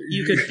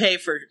 you could pay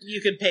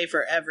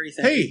for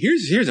everything. Hey,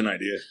 here's an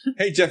idea.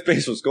 Hey, Jeff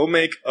Bezos, go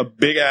make a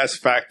big ass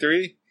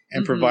factory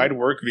and provide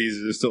work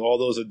visas to all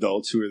those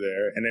adults who are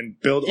there, and then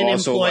build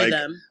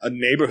a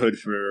neighborhood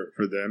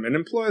for them and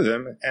employ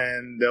them,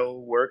 and they'll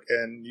work,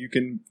 and you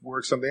can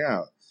work something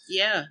out.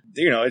 Yeah,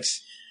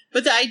 it's.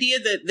 But the idea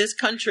that this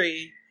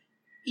country,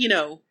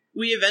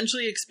 we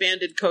eventually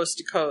expanded coast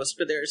to coast,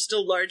 but there are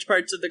still large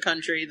parts of the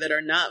country that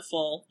are not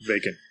full.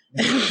 Vacant.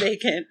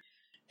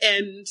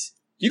 And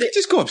you could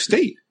just go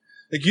upstate.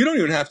 Like you don't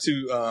even have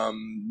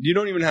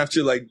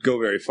to like go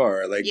very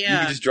far. Like you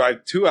can just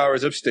drive 2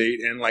 hours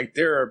upstate, and like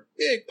there are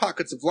big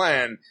pockets of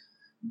land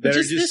that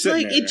are just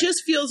sitting there. It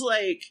just feels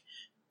like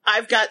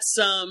I've got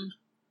some.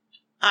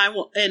 I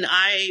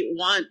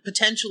want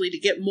potentially to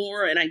get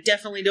more, and I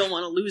definitely don't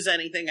want to lose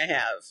anything I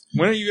have.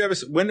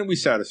 When are we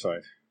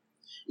satisfied?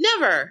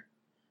 Never.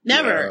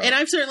 Yeah. And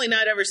I'm certainly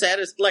not ever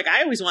satisfied. Like,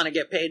 I always want to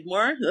get paid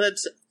more.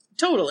 That's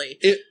totally.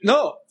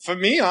 No, for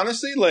me,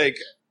 honestly, like,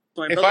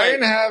 if I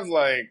didn't have,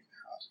 like,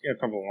 a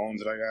couple of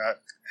loans that I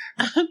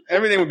got,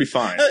 everything would be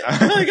fine.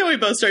 I like how we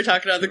both start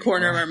talking out of the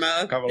corner of our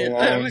mouth. A couple of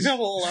loans.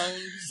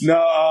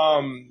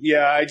 No,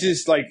 yeah, I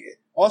just, like,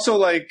 also,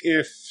 like,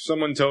 if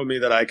someone told me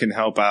that I can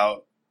help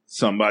out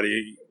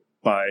somebody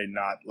by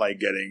not, like,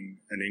 getting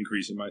an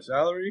increase in my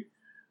salary,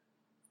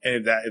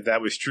 and if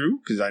that was true,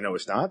 because I know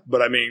it's not,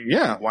 but I mean,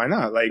 yeah, why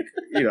not? Like,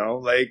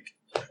 like,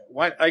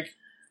 why? Like,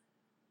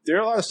 there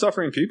are a lot of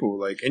suffering people,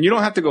 like, and you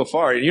don't have to go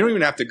far. You don't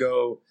even have to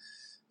go.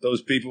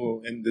 Those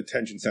people in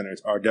detention centers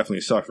are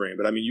definitely suffering,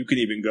 but I mean, you can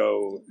even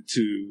go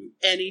to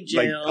any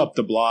jail, like up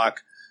the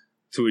block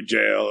to a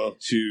jail.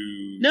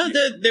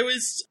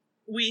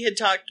 We had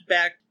talked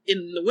back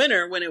in the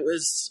winter when it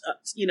was,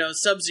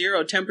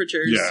 sub-zero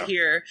temperatures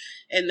here,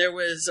 and there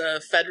was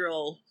a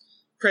federal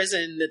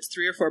prison that's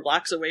 3 or 4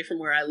 blocks away from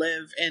where I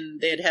live, and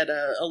they had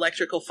a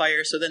electrical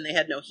fire, so then they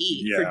had no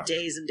heat for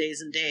days and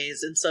days and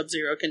days in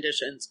sub-zero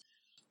conditions.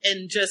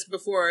 And just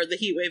before the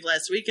heat wave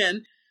last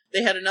weekend,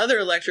 they had another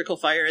electrical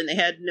fire, and they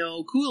had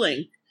no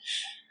cooling,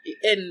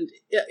 and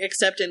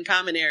except in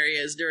common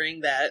areas during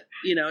that.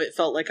 It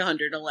felt like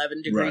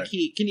 111 degree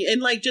heat.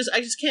 I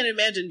just can't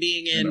imagine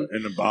being in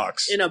a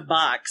box, in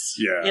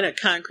a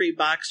concrete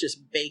box,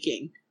 just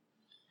baking.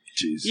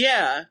 Jeez.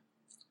 Yeah.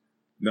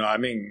 No, I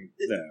mean,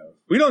 no.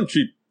 We don't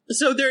treat.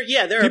 So there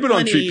are people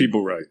don't treat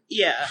people right.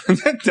 Yeah.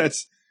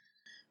 That's.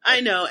 I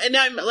know, and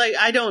I'm like,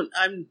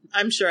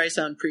 I'm sure I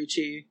sound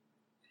preachy,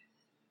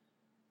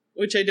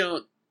 which I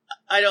don't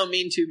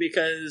mean to,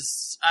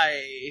 because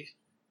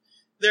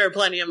there are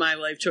plenty of my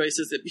life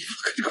choices that people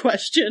could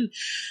question.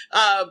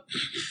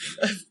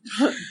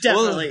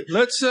 Definitely. Well,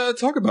 let's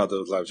talk about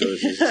those life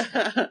choices.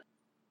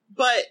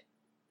 But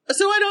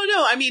so I don't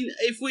know. I mean,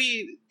 if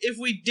we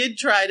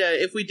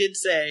did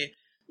say,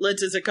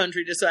 let's as a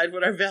country decide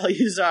what our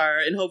values are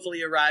and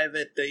hopefully arrive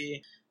at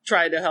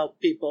try to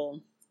help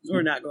people,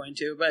 we're not going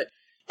to. But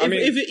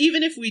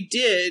even if we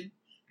did,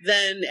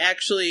 then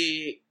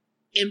actually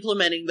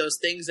implementing those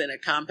things in a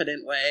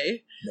competent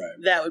way,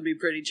 that would be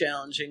pretty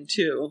challenging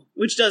too,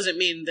 which doesn't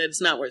mean that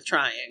it's not worth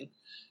trying.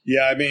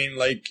 Yeah, I mean,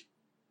 like,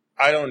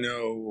 I don't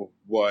know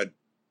what...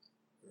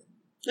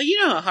 Like, you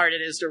know how hard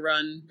it is to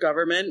run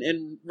government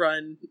and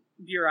run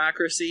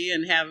bureaucracy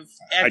and have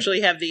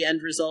the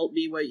end result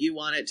be what you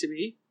want it to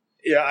be?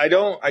 Yeah, I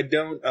don't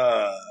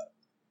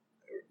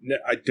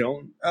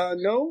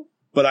know.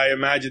 But I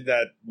imagine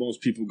that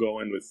most people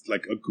go in with,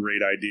 like, a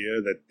great idea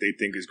that they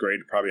think is great.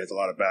 It probably has a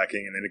lot of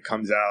backing, and then it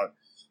comes out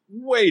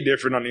way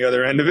different on the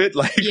other end of it.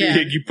 Like,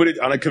 you put it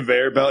on a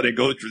conveyor belt, it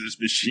goes through this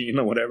machine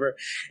or whatever,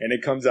 and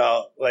it comes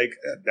out like,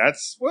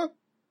 that's what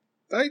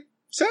I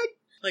said.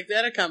 Like,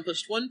 that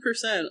accomplished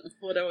 1% of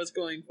what I was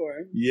going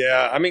for.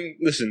 Yeah, I mean,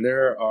 listen,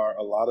 there are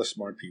a lot of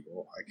smart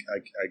people. I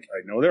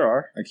know there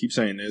are. I keep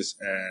saying this,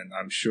 and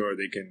I'm sure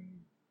they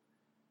can,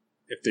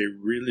 if they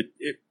really...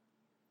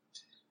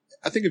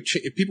 I think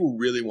if people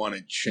really want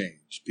to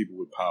change, people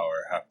with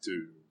power have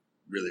to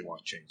really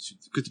want change.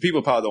 Because the people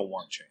with power don't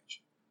want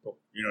change.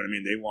 You know what I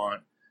mean? They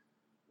want,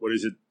 what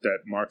is it that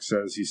Marx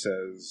says? He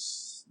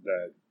says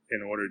that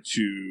in order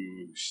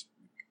to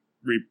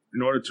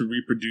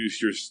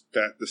reproduce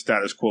the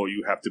status quo,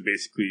 you have to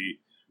basically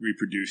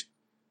reproduce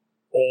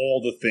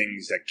all the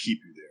things that keep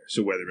you there.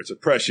 So whether it's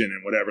oppression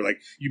and whatever,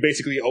 like, you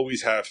basically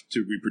always have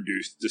to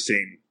reproduce the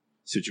same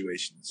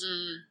situations.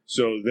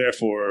 So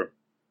therefore,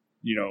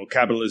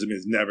 capitalism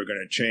is never going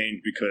to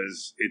change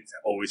because it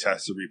always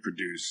has to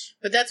reproduce.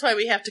 But that's why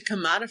we have to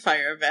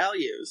commodify our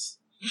values.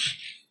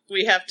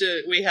 We have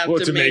to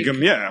make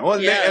them. Yeah.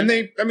 Well, yeah.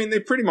 They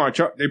pretty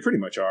much are. They pretty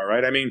much are,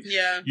 right? I mean,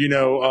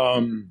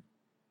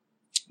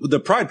 the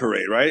Pride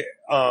Parade, right?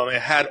 It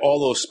had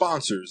all those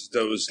sponsors,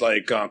 those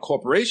like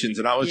corporations,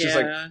 and I was just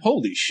like,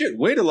 holy shit,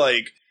 way to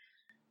like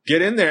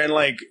get in there and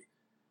like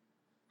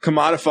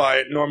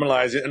commodify it,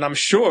 normalize it. And I'm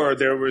sure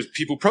there was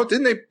people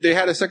didn't they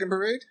had a second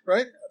parade,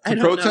 right?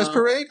 Protest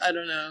parade? I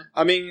don't know.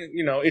 I mean,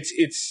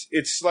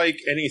 it's like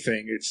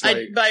anything. It's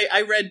like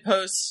I read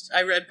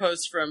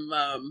posts from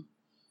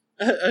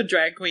a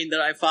drag queen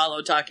that I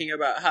follow talking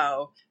about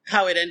how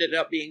it ended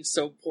up being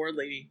so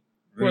poorly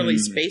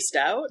spaced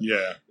out.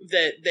 Yeah.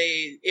 That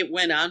it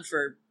went on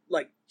for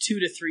like 2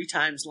 to 3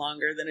 times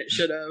longer than it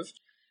should have.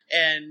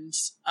 And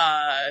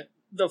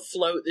the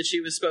float that she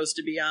was supposed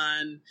to be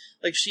on,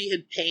 like, she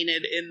had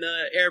painted in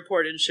the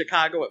airport in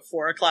Chicago at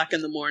 4:00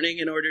 in the morning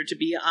in order to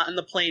be on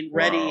the plane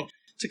ready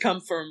to come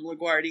from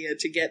LaGuardia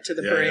to get to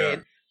the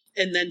parade.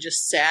 and then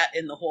just sat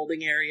in the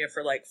holding area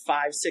for like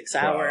 5-6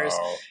 hours.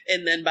 Wow.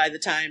 And then by the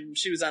time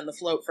she was on the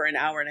float for an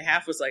hour and a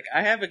half, was like,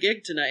 I have a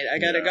gig tonight. I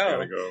gotta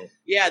go.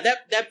 Yeah,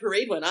 that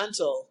parade went on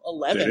till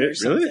 11 or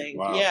something. Really?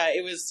 Wow. Yeah,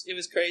 it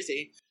was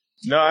crazy.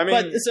 No, I mean,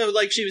 but so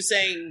like she was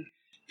saying,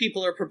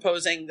 people are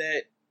proposing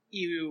that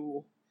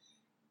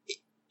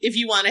if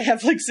you want to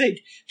have, like,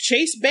 say,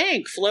 Chase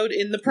Bank float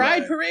in the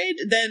Pride Parade,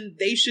 then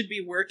they should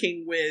be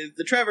working with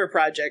the Trevor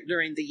Project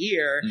during the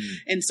year. Mm.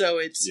 And so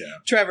it's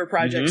Trevor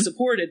Project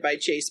supported by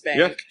Chase Bank.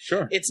 Yeah,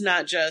 sure. It's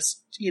not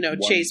just,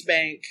 Chase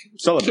Bank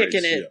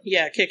kicking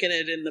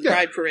it in the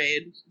Pride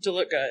Parade to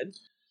look good.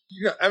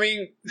 Yeah, I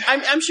mean,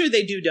 I'm sure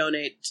they do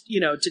donate,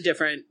 to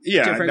different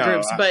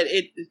groups, but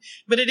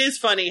it is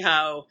funny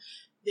how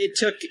it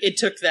took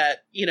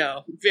that,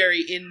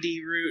 very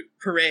indie route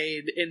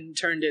parade and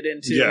turned it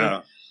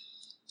into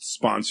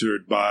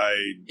sponsored by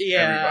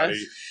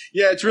everybody.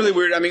 Yeah, it's really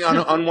weird. I mean,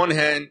 on one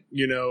hand,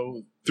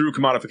 through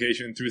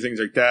commodification, through things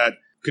like that,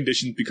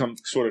 conditions become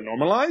sort of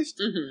normalized.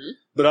 Mm-hmm.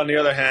 But on the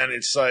other hand,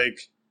 it's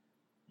like,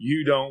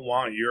 you don't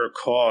want your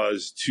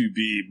cause to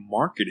be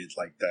marketed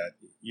like that.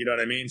 You know what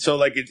I mean? So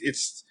like,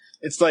 it's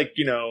like,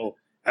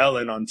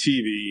 Ellen on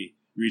TV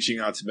reaching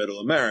out to Middle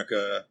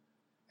America,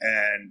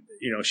 and,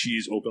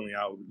 she's openly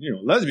out,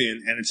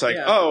 lesbian. And it's like,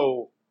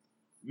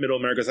 Middle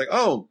America's like,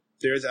 oh,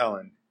 there's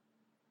Ellen.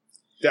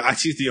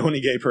 She's the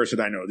only gay person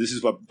I know. This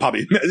is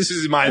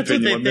my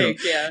opinion.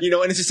 Think, yeah.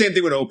 And it's the same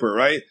thing with Oprah,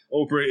 right?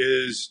 Oprah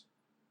is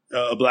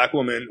a black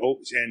woman,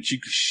 and she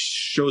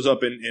shows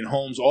up in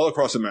homes all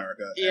across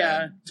America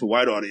to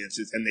white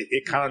audiences, and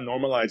it kind of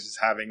normalizes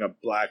having a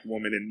black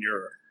woman in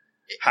your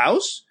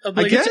house.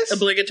 I guess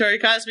obligatory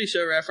Cosby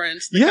Show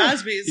reference. The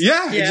Cosbys.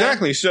 Yeah,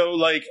 exactly. So,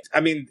 like,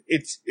 I mean,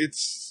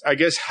 it's I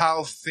guess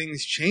how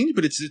things change,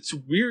 but it's a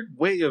weird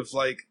way of,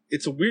 like,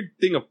 it's a weird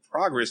thing of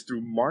progress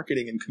through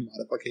marketing and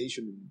commodification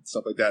and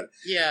stuff like that.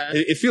 Yeah,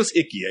 it feels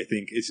icky. I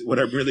think is what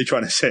I'm really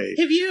trying to say.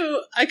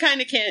 I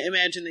kind of can't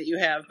imagine that you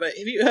have, but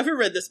have you ever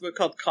read this book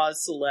called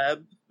Cause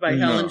Celeb by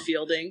Helen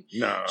Fielding?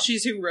 No,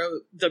 she's who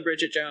wrote the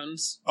Bridget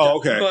Jones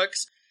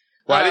books.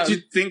 Why did you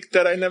think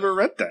that I never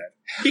read that?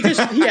 Because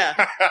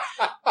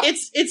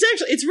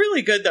it's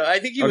really good though. I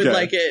think you would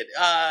like it.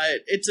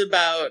 It's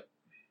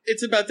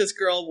about this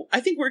girl, I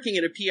think, working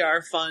at a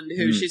PR fund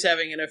who she's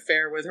having an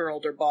affair with her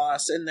older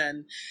boss, and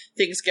then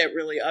things get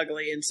really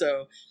ugly, and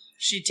so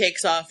she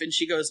takes off and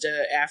she goes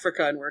to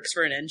Africa and works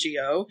for an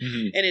NGO,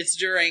 and it's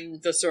during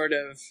the sort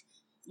of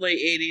late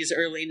 80s,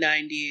 early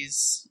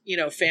 90s,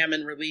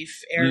 famine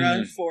relief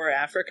era for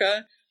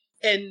Africa,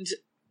 and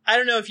I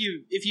don't know if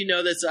you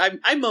know this.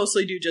 I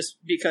mostly do just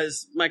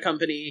because my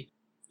company,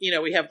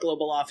 we have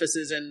global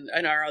offices and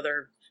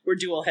we're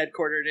dual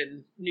headquartered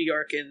in New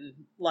York and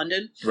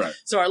London. Right.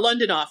 So our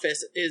London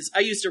office I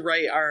used to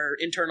write our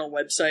internal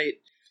website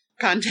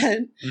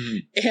content,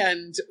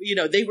 and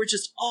they were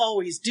just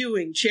always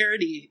doing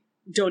charity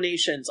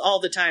donations all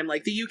the time.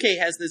 Like the UK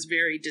has this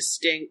very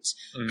distinct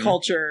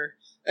culture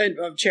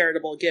of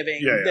charitable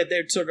giving that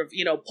they're sort of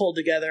pulled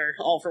together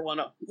all for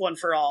one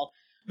for all.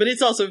 But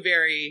it's also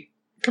very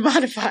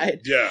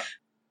commodified. Yeah.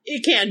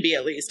 It can be,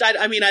 at least.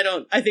 I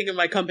think in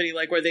my company,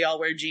 like, where they all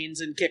wear jeans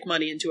and kick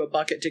money into a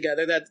bucket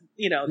together, that's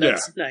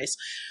nice.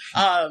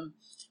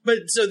 But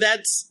so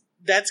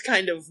that's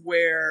kind of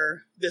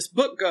where this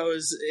book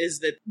goes, is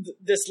that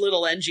this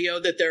little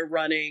NGO that they're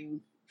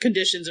running,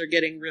 conditions are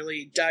getting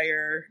really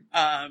dire,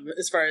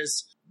 as far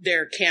as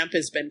their camp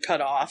has been cut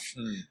off,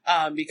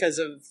 because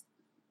of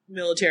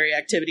military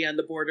activity on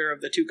the border of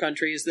the two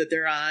countries that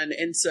they're on.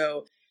 And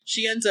so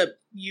she ends up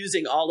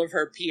using all of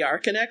her PR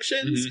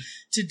connections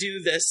to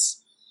do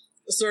this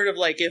sort of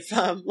like if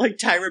like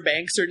Tyra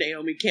Banks or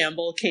Naomi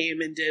Campbell came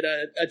and did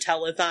a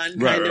telethon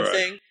kind of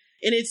thing.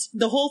 And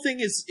the whole thing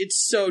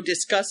it's so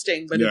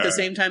disgusting, but at the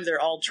same time they're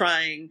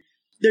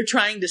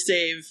trying to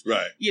save,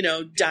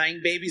 dying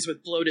babies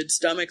with bloated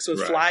stomachs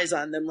with flies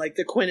on them, like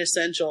the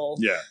quintessential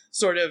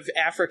sort of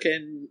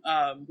African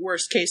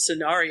worst case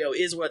scenario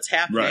is what's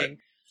happening. Right.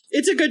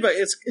 It's a good book.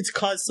 It's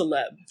Cause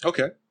Celeb.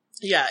 Okay.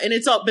 Yeah, and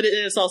it's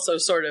also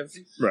sort of,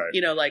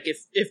 like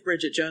if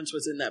Bridget Jones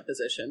was in that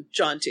position,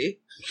 jaunty.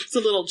 It's a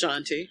little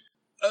jaunty.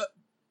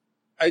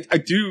 I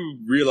do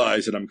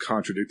realize that I'm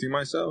contradicting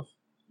myself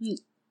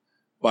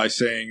by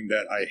saying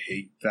that I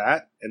hate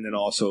that, and then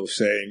also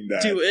saying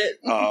that do it.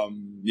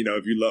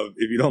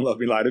 If you don't love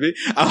me, lie to me.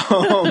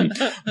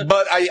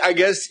 But I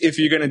guess if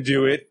you're gonna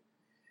do it,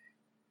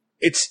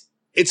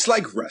 it's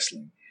like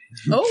wrestling.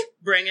 Oh,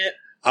 bring it.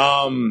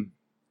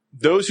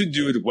 Those who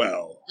do it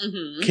well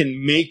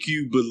can make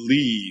you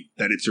believe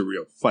that it's a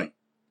real fight.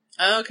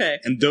 Okay.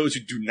 And those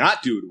who do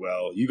not do it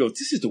well, you go,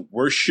 this is the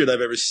worst shit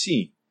I've ever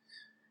seen.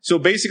 So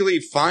basically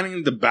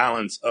finding the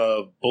balance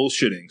of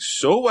bullshitting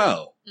so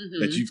well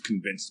that you've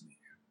convinced me,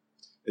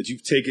 that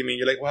you've taken me, and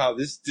you're like, wow,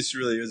 this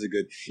really is a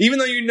good, even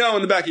though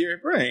in the back of your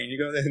brain, you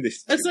go,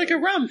 it's like a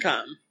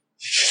rom-com.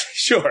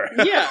 Sure.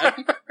 Yeah.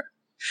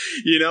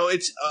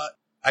 It's,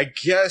 I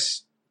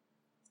guess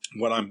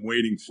what I'm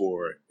waiting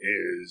for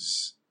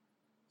is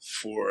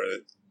for,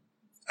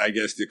 I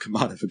guess, the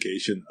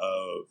commodification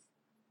of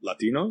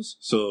Latinos.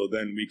 So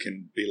then we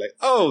can be like,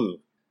 oh,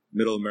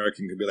 Middle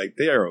American could be like,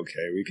 they are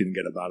okay. We can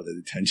get them out of the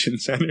detention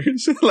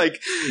centers.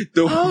 Like,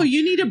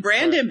 you need a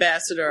brand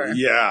ambassador.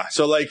 Yeah.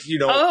 So like, you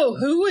know. Oh,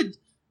 who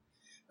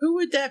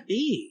would that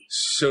be?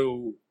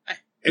 So,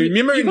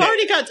 remember you've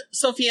already got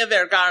Sofia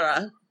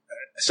Vergara.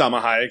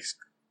 Salma Hayek.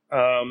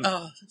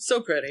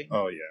 So pretty.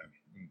 Oh yeah.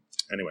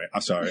 Anyway,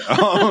 I'm sorry.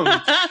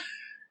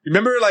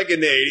 Remember, like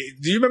in the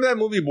 80s? Do you remember that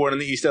movie Born in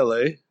the East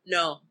LA?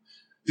 No.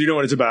 Do you know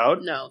what it's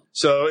about? No.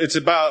 So it's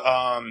about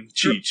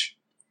Cheech.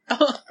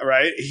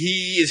 Right?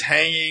 He is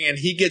hanging and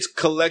he gets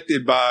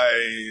collected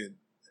by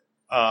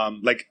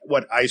like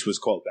what ICE was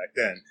called back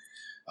then.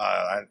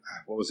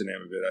 What was the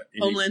name of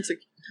it? Homeland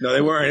Security. No,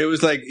 they weren't. It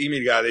was like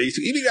Imiga.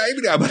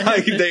 But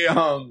like they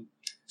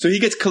so he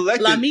gets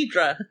collected. La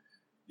Migra.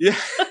 Yeah.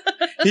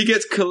 He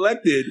gets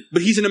collected,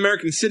 but he's an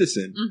American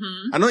citizen.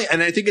 Mm-hmm.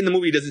 And I think in the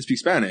movie he doesn't speak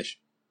Spanish.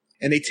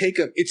 And they take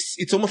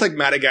it's almost like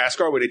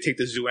Madagascar where they take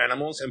the zoo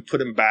animals and put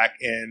them back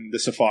in the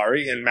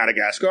safari in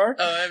Madagascar.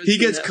 Oh, he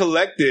gets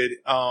collected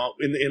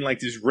in like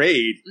this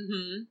raid,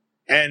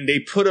 and they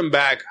put him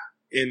back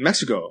in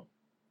Mexico.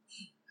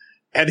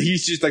 And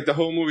he's just like, the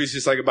whole movie is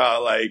just like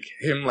about like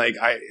him, like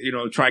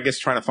trying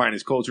to find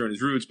his culture and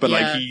his roots, but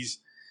like he's,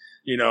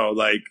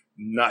 like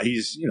not,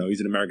 he's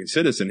an American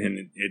citizen,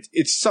 and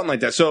it's something like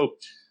that. So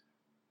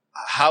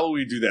how will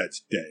we do that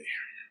today?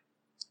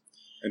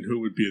 And who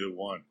would be the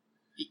one?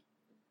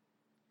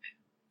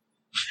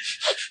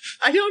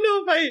 I don't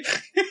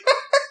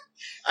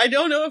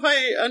know if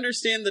I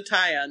understand the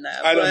tie on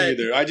that. I don't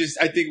either. I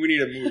think we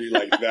need a movie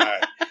like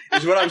that.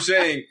 Is what I'm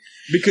saying.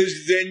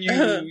 Because then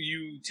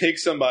you take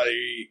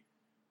somebody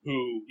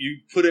who you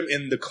put him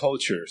in the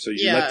culture, so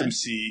you let them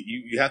see.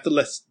 You have to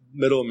let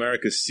Middle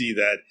America see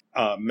that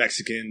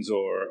Mexicans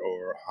or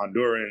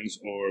Hondurans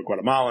or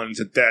Guatemalans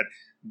that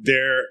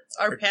they're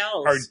our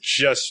pals are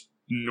just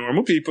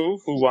normal people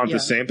who want the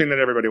same thing that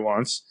everybody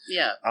wants.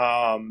 Yeah.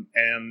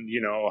 And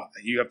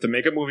you have to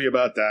make a movie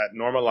about that,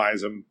 normalize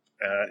them,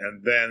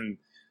 and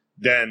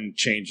then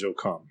change will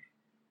come.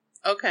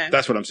 Okay.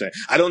 That's what I'm saying.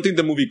 I don't think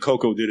the movie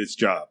Coco did its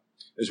job,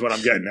 is what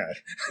I'm getting at.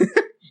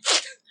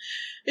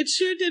 It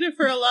sure did it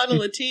for a lot of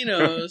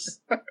Latinos.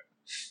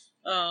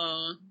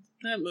 Oh,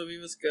 that movie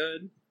was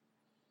good.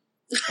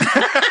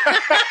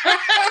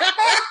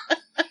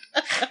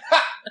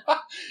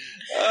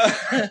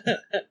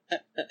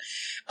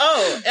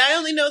 I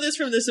only know this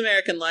from This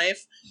American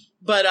Life,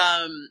 but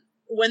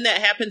when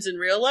that happens in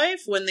real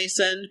life, when they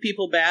send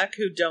people back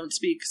who don't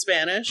speak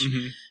Spanish,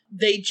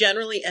 they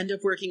generally end up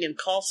working in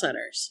call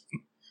centers.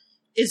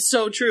 It's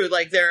so true.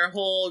 Like, there are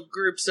whole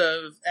groups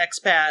of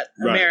expat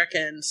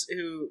Americans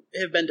who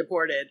have been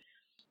deported,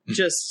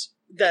 just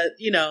that,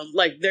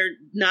 like, they're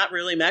not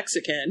really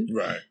Mexican.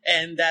 Right.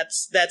 And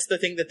that's the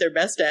thing that they're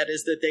best at,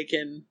 is that they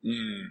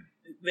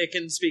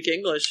can speak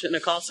English in a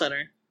call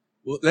center.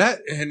 Well,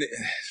 and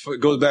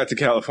it goes back to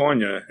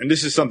California, and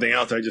this is something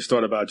else I just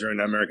thought about during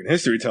the American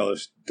History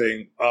Tellers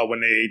thing. When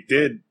they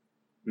did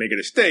make it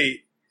a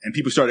state, and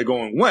people started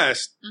going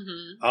west,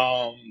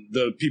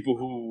 the people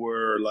who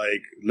were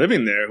like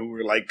living there, who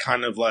were like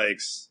kind of like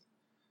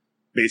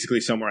basically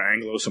some were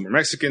Anglo, some were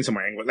Mexican, some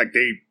were Anglo, like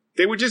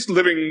they were just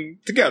living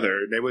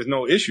together. There was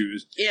no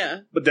issues. Yeah.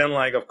 But then,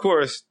 like, of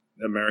course,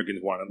 the Americans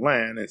wanted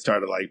land and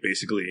started like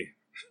basically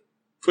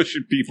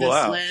pushing people this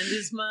out. Land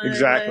is mine.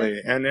 Exactly.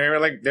 And they're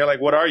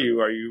like, what are you?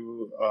 Are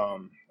you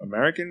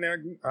American?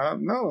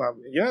 No.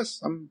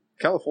 Yes, I'm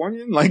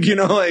Californian. Like,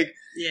 like,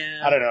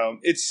 yeah. I don't know.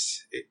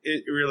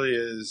 It really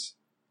is.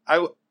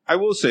 I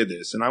will say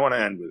this, and I want to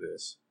end with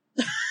this.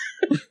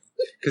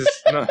 Because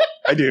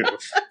I do.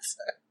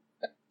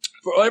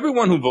 For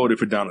everyone who voted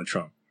for Donald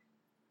Trump,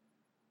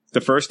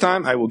 the first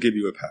time, I will give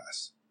you a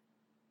pass.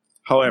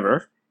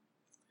 However,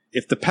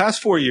 if the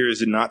past 4 years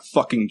did not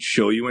fucking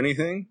show you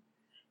anything,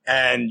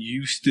 and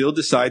you still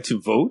decide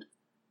to vote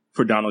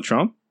for Donald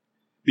Trump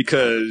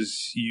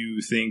because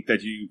you think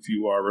that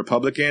you are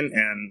Republican,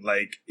 and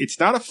like, it's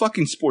not a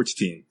fucking sports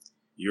team.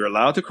 You're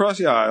allowed to cross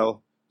the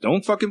aisle.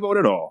 Don't fucking vote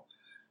at all.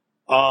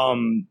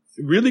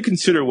 Really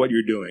consider what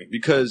you're doing,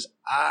 because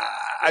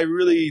I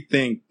really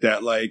think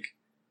that, like,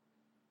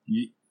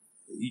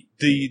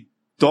 the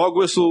dog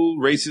whistle,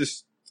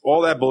 racist,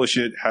 all that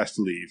bullshit has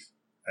to leave.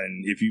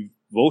 And if you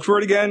vote for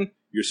it again,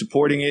 you're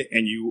supporting it,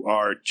 and you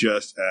are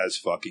just as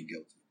fucking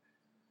guilty.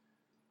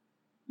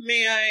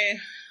 May I?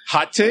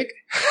 Hot take?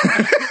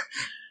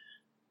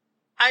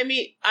 I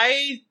mean,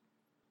 I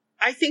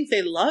think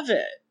they love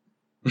it.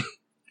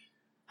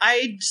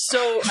 I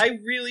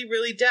really,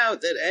 really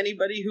doubt that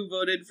anybody who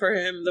voted for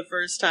him the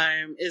first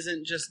time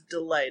isn't just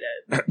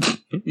delighted.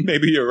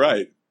 Maybe you're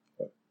right.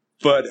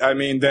 But, I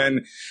mean,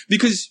 then,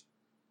 because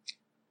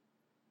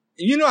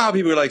you know how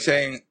people are like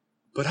saying,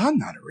 but I'm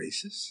not a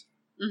racist.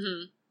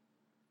 Mm-hmm.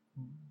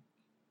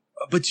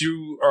 But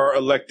you are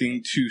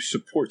electing to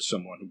support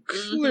someone who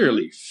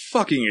clearly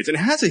fucking is and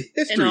has a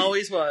history. And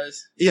always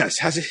was. Yes,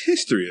 has a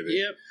history of it.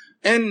 Yep.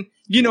 And,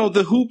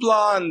 the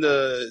hoopla and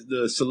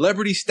the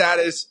celebrity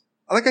status,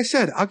 like I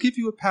said, I'll give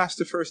you a pass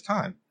the first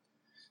time.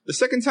 The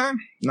second time?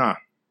 Nah.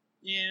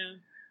 Yeah.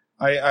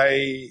 No,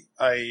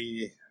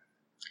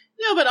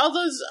 but all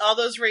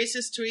those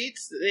racist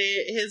tweets,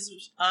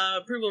 his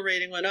approval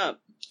rating went up.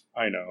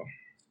 I know.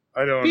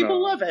 I don't know. People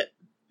love it.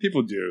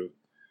 People do.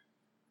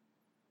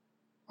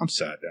 I'm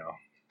sad now.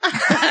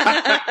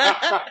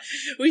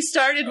 We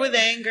started with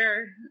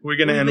anger. We're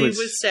gonna end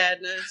with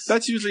sadness.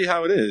 That's usually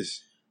how it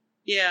is.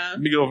 Yeah.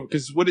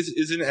 Because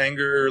isn't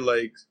anger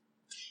like?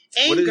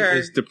 Anger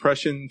is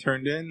depression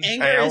turned in?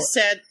 Anger is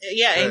sad.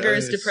 Yeah, anger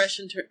is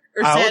depression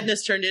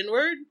sadness turned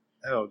inward.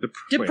 Oh,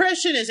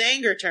 depression is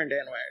anger turned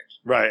inward.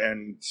 Right,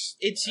 and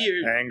it's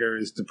your anger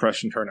is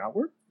depression turned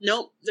outward.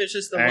 Nope, there's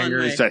just the anger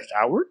one way. Is like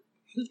outward.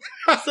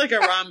 It's like a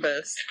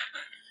rhombus.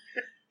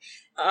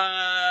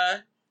 All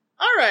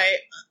right.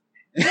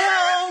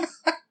 Well,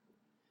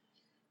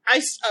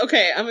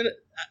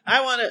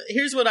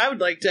 here's what I would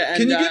like to end.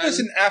 Can you give us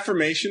an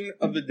affirmation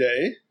of the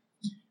day?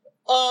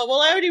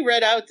 Well, I already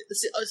read out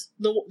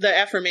the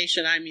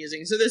affirmation I'm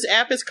using. So this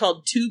app is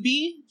called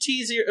Tubi,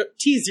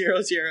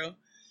 T00.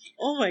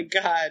 Oh my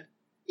god.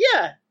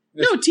 Yeah.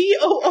 No,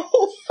 TOO.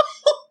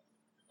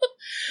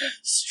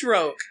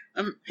 Stroke.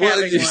 I'm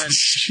having one.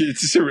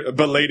 It's a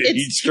belated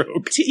heat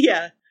stroke.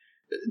 Yeah.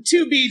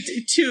 Tubi,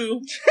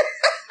 TOOB.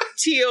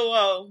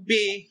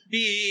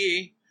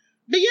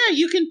 But yeah,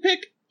 you can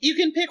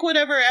pick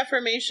whatever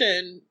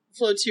affirmation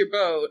floats your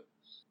boat.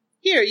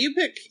 Here, you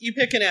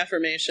pick an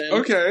affirmation.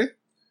 Okay.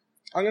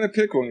 I'm gonna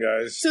pick one,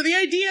 guys. So the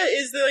idea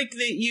is that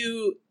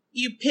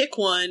you pick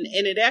one,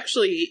 and it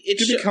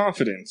gives me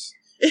confidence.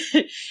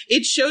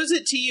 It shows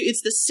it to you.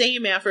 It's the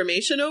same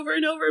affirmation over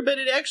and over, but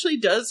it actually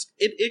does.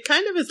 It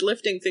kind of is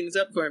lifting things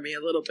up for me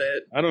a little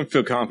bit. I don't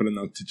feel confident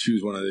enough to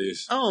choose one of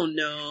these. Oh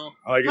no!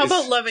 How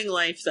about loving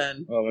life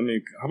then? Oh,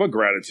 how about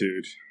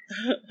gratitude?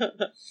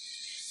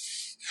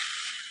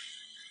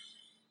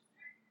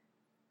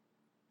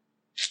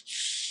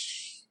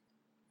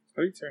 How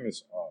do you turn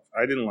this off?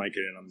 I didn't like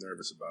it, and I'm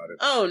nervous about it.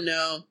 Oh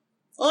no!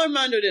 Well,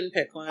 Armando didn't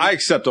pick one. I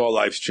accept all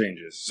life's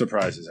changes.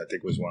 Surprises, I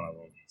think, was one of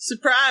them.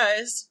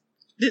 Surprise!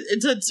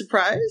 It said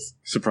surprise?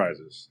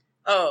 Surprises.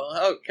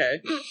 Oh,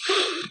 okay.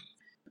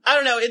 I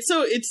don't know.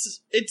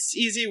 It's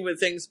easy with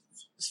things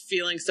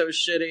feeling so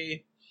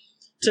shitty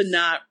to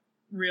not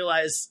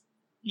realize,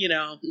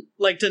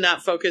 to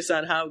not focus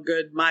on how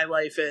good my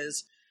life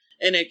is.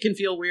 And it can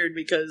feel weird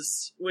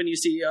because when you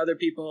see other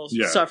people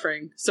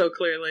suffering so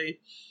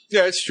clearly.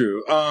 Yeah, it's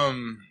true.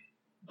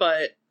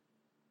 But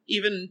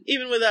even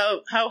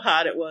without how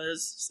hot it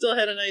was, still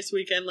had a nice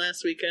weekend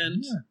last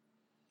weekend. Yeah.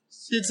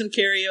 Did some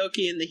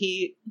karaoke in the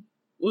heat.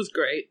 It was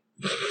great.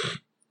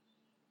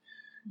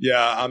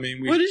 Yeah, I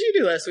mean... What did you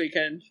do last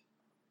weekend?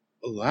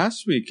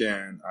 Last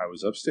weekend, I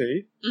was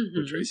upstate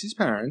with Tracy's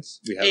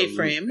parents. We had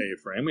A-frame.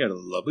 We had a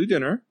lovely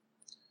dinner.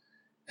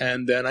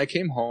 And then I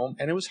came home,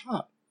 and it was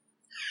hot.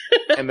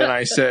 And then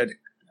I said,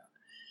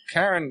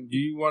 Karen, do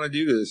you want to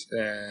do this?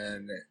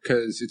 And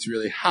because it's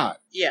really hot.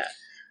 Yeah.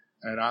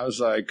 And I was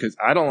like, because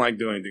I don't like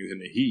doing things in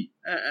the heat.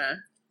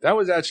 That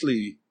was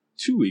actually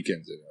 2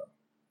 weekends ago.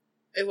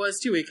 It was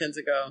 2 weekends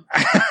ago.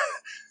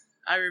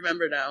 I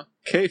remember now.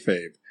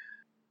 Kayfabe.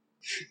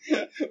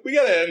 We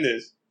gotta end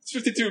this. It's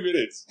 52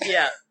 minutes.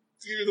 Yeah.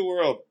 Save the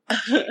world. All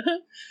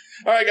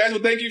right, guys. Well,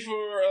 thank you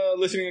for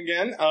listening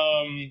again.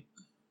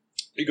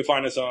 You can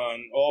find us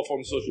on all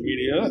forms of social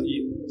media.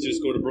 You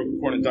just go to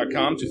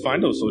brokencornet.com to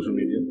find those social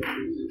media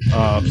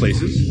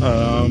places.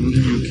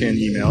 You can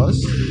email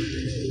us.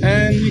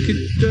 And you could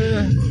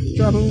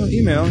drop an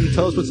email and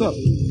tell us what's up.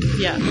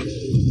 Yeah.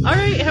 All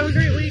right. Have a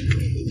great week.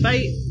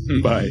 Bye.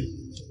 Bye.